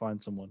 minutes to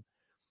find someone.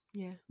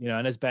 yeah,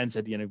 And as Ben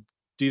said,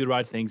 do the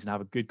right things and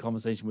have a good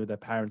conversation with their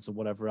parents or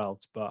whatever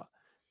else. But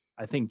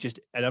I think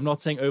and I'm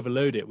not saying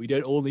overload it. We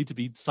don't all need to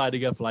be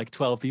signing up for like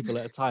 12 people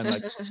at a time.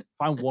 Like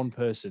find one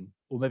person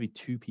or maybe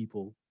 2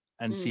 people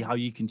and see how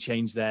you can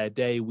change their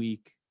day,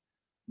 week,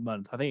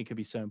 month. I think it could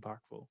be so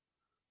impactful.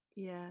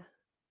 Yeah.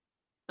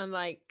 And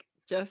like,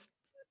 just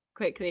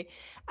quickly,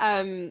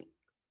 I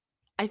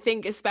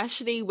think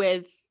especially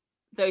with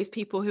those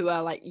people who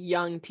are like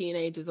young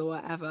teenagers or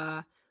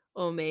whatever,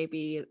 or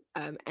maybe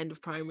end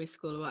of primary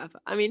school or whatever.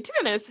 I mean, to be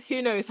honest,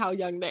 who knows how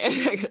young they're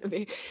going to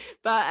be?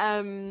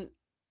 But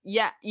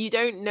yeah, you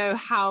don't know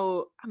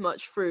how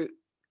much fruit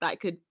that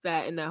could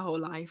bear in their whole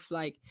life.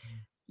 Like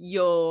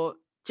your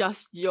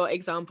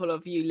example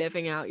of you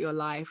living out your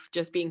life,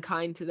 just being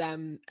kind to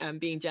them and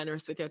being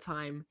generous with your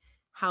time,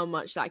 how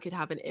much that could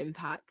have an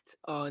impact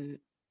on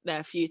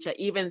their future.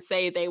 Even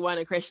say they weren't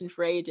a Christian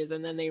for ages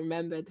and then they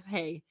remembered,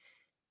 hey,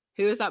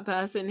 who is that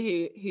person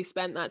who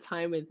spent that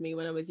time with me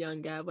when I was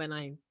younger, when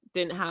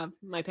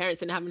my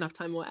parents didn't have enough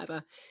time or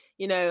whatever,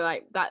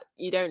 like that.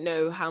 You don't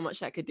know how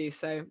much that could do.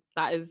 So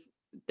that is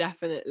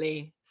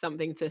definitely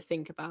something to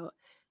think about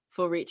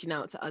for reaching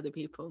out to other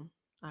people.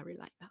 I really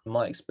like that.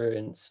 My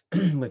experience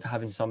with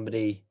having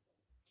somebody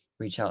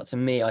reach out to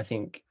me, I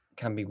think,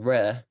 can be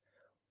rare.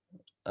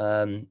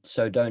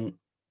 So don't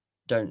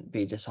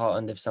be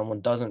disheartened if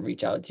someone doesn't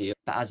reach out to you.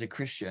 But as a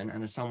Christian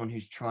and as someone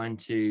who's trying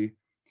to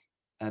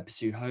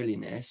pursue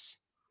holiness,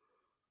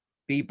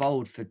 be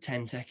bold for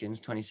 10 seconds,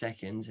 20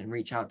 seconds, and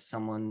reach out to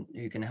someone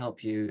who can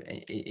help you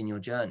in your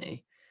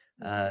journey,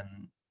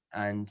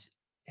 and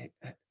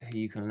who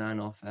you can learn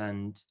off,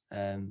 and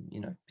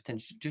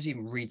potentially just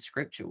even read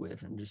scripture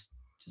with, and just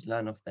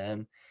learn off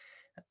them.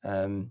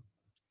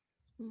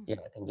 Yeah,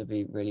 I think it'd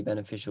be really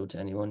beneficial to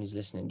anyone who's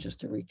listening just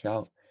to reach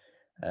out.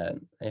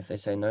 And if they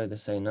say no, they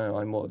say no.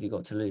 What have you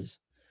got to lose?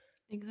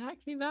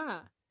 Exactly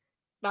that.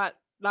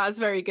 That's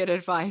very good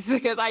advice,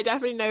 because I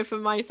definitely know for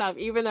myself,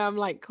 even though I'm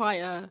like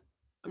I'm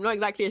not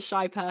exactly a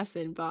shy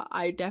person, but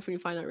I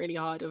definitely find that really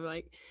hard of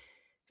like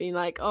being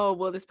like, oh,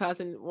 will this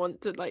person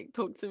want to like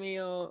talk to me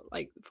or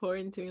like pour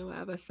into me or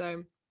whatever.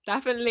 So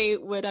definitely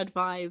would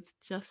advise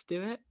just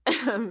do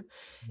it.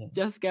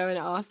 Just go and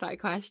ask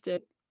that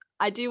question.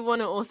 I do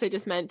want to also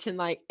just mention,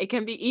 like, it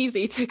can be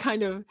easy to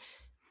kind of,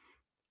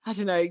 I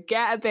don't know,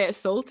 get a bit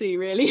salty,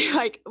 really.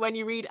 Like when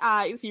you read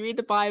Acts, you read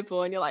the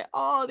Bible and you're like,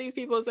 oh, these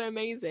people are so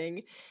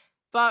amazing.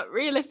 But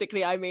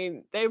realistically, I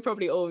mean, they're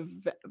probably all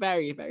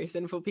very, very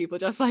sinful people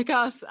just like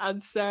us.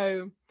 And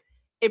so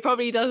it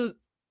probably does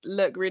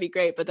look really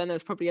great, but then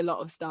there's probably a lot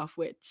of stuff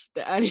which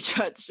the early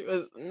church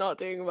was not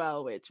doing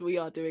well, which we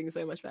are doing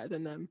so much better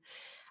than them.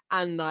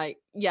 And like,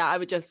 yeah, I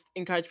would just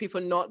encourage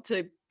people not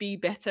to be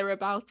bitter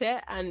about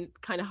it and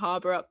kind of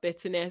harbor up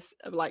bitterness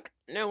of like,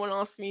 no one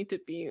asked me to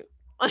be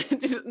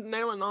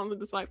no one asked to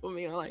disciple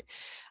me, or like,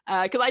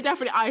 because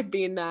I've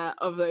been there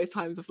of those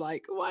times of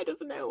like, why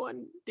doesn't no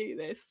one do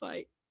this,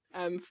 like,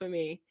 for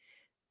me.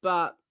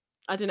 But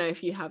I don't know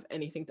if you have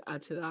anything to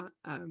add to that,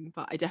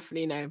 but I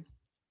definitely know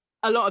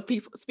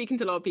speaking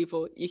to a lot of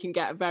people, you can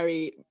get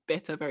very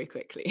bitter very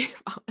quickly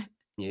about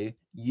it.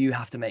 You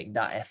have to make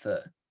that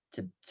effort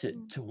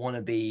to want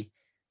to be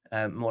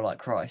more like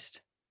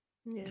Christ.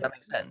 Yeah. Does that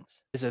make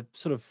sense? There's a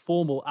sort of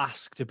formal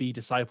ask to be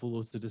discipled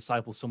or to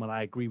disciple someone.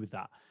 I agree with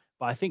that.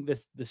 But I think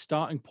the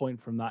starting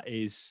point from that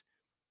is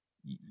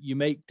you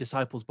make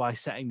disciples by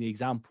setting the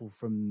example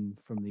from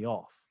the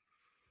off.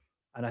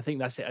 And I think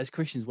that's it. As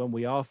Christians, when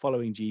we are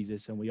following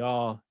Jesus and we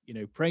are,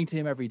 praying to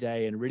him every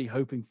day and really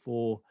hoping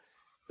for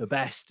the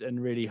best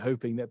and really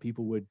hoping that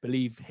people would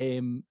believe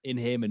in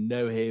him and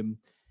know him,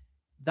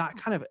 that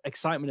kind of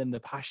excitement and the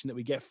passion that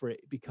we get for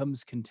it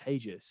becomes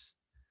contagious.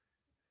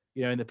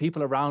 And the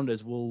people around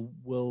us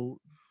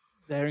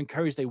they're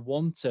encouraged, they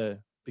want to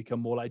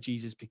become more like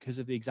Jesus because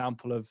of the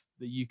example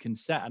that you can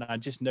set. And I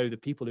just know the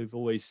people who've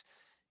always,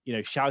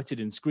 shouted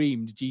and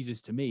screamed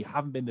Jesus to me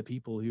haven't been the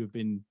people who have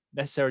been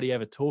necessarily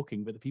ever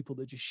talking, but the people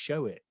that just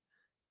show it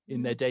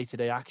in their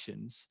day-to-day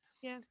actions.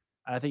 Yeah.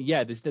 And I think,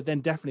 there's then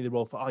definitely the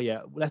role for,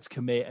 let's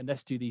commit and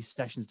let's do these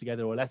sessions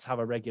together, or let's have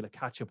a regular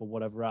catch up or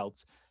whatever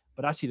else.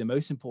 But actually the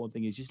most important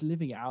thing is just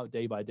living it out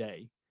day by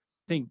day.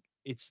 I think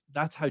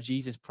that's how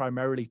Jesus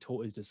primarily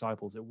taught his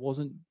disciples. It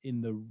wasn't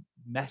in the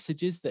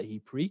messages that he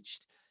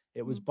preached.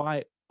 It was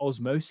by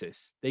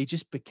osmosis. They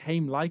just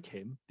became like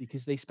him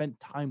because they spent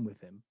time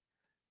with him.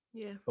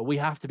 Yeah. But we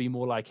have to be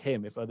more like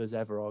him if others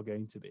ever are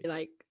going to be.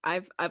 Like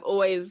I've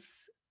always,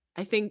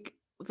 I think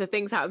the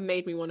things that have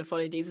made me want to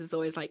follow Jesus is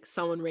always like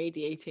someone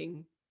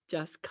radiating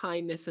just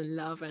kindness and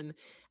love and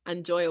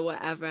joy or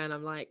whatever. And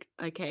I'm like,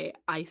 okay,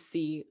 I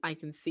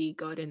can see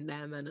God in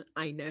them, and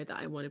I know that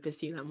I want to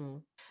pursue that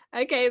more.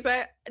 Okay,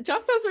 so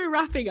just as we're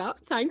wrapping up,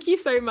 thank you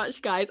so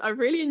much, guys. I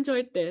really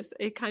enjoyed this.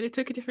 It kind of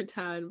took a different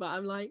turn, but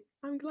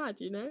I'm glad,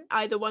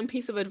 Either one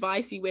piece of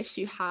advice you wish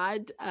you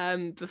had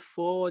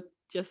before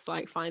just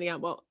like finding out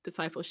what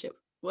discipleship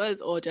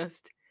was, or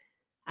just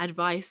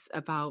advice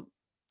about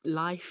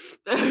life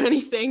or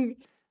anything.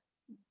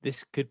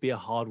 This could be a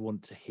hard one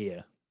to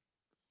hear,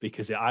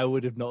 because I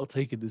would have not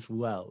taken this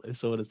well if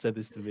someone had said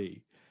this to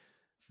me.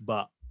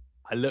 But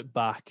I look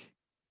back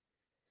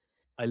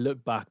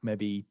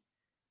maybe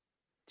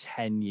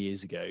 10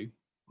 years ago,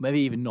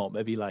 maybe even not,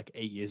 maybe like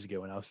 8 years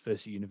ago when I was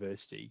first at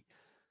university,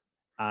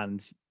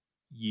 and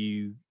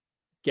you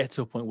get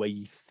to a point where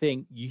you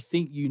think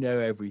you know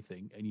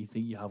everything and you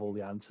think you have all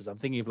the answers. I'm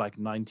thinking of like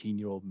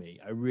 19-year-old me.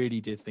 I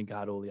really did think I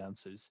had all the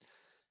answers.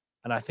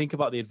 And I think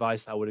about the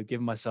advice that I would have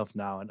given myself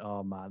now, and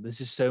oh man, there's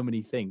just so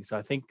many things. So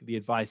I think the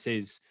advice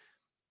is,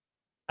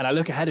 and I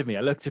look ahead of me,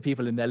 I look to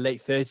people in their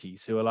late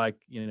 30s who are like,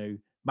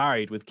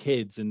 married with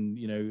kids and,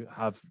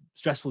 have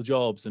stressful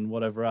jobs and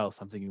whatever else.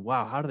 I'm thinking,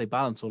 wow, how do they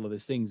balance all of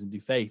those things and do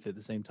faith at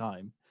the same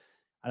time?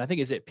 And I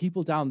think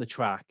people down the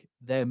track,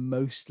 they're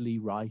mostly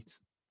right,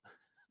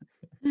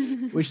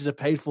 which is a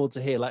painful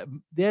to hear. Like,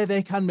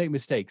 they can make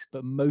mistakes,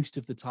 but most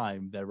of the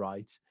time they're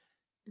right,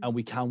 and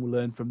we can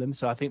learn from them.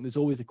 So I think there's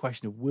always a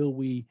question of, will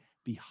we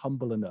be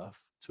humble enough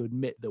to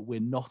admit that we're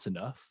not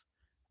enough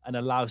and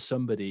allow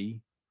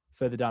somebody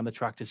further down the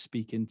track to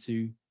speak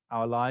into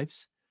our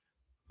lives?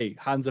 Hey,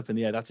 hands up in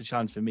the air. That's a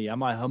challenge for me.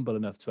 Am I humble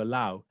enough to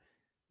allow,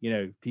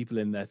 people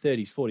in their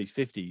 30s, 40s,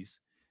 50s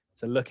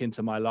to look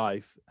into my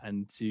life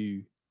and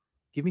to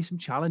give me some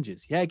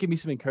challenges? Yeah, give me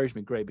some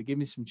encouragement. Great. But give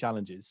me some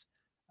challenges.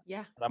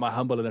 Yeah. And am I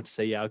humble enough to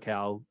say, yeah, okay,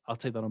 I'll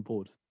take that on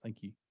board.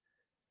 Thank you.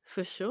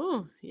 For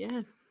sure.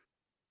 Yeah.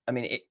 I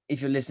mean,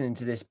 if you're listening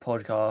to this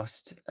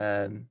podcast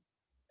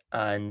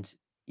and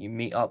you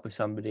meet up with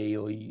somebody,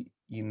 or you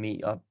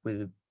meet up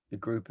with a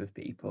group of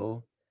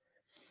people,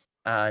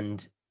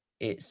 and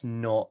it's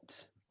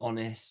not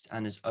honest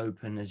and as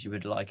open as you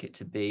would like it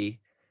to be,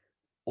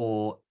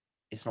 or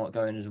it's not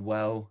going as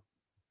well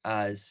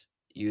as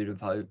you would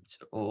have hoped,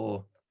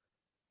 or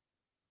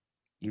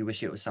you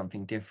wish it was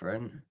something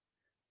different,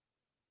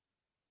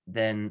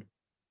 then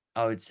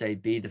I would say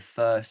be the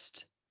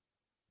first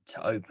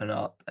to open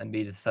up and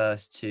be the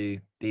first to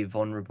be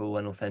vulnerable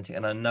and authentic.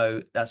 And I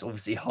know that's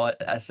obviously hard,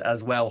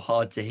 as well,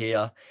 hard to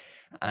hear,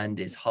 and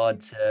it's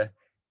hard to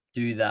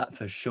do that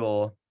for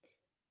sure.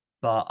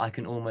 But I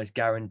can almost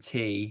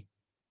guarantee,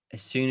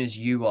 as soon as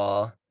you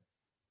are,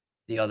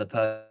 the other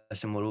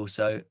person will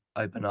also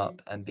open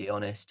up and be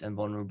honest and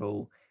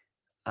vulnerable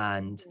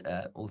and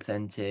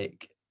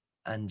authentic,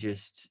 and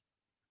just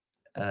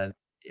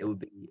it will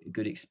be a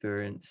good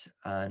experience.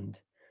 And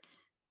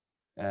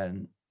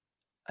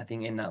I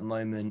think in that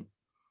moment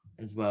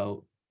as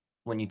well,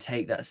 when you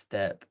take that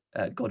step,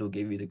 God will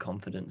give you the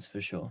confidence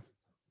for sure.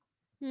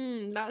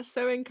 That's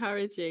so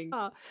encouraging.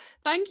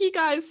 Thank you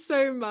guys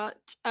so much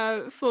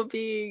for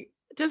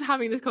just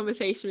having this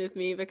conversation with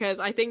me, because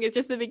I think it's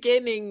just the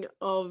beginning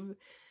of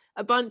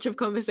a bunch of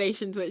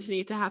conversations which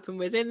need to happen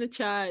within the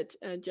church,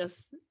 and just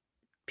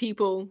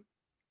people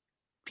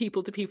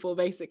to people,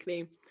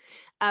 basically.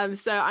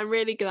 So I'm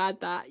really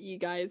glad that you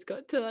guys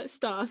got to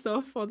start us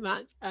off on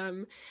that.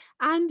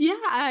 And yeah,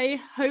 I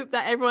hope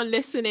that everyone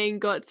listening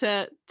got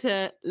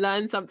to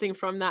learn something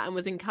from that and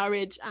was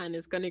encouraged, and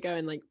is going to go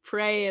and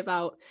pray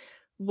about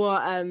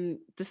what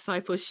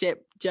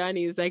discipleship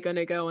journeys they're going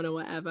to go on or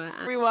whatever.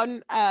 And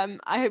everyone,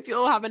 I hope you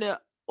all having an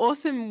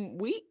awesome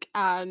week,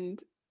 and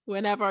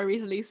whenever I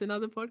release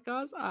another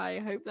podcast, I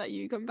hope that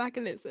you come back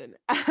and listen.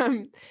 You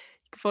can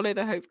follow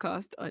the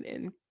Hopecast on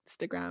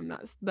Instagram.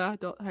 That's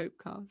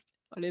the.hopecast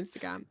on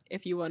Instagram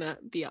if you want to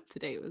be up to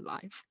date with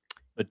life.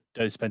 But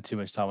don't spend too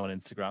much time on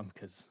Instagram,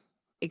 because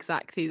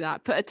exactly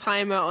that. Put a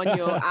timer on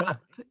your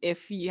app.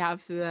 If you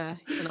have an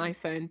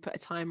iPhone, put a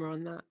timer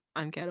on that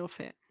and get off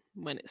it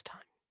when it's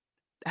time.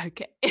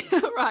 Okay.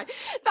 Right.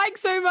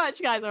 Thanks so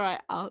much, guys. All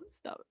right, I'll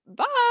stop.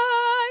 Bye.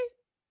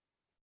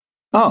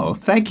 Oh,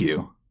 thank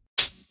you.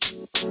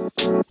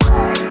 You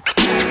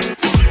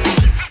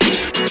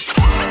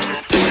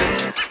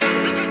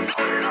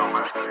know,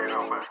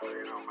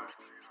 man.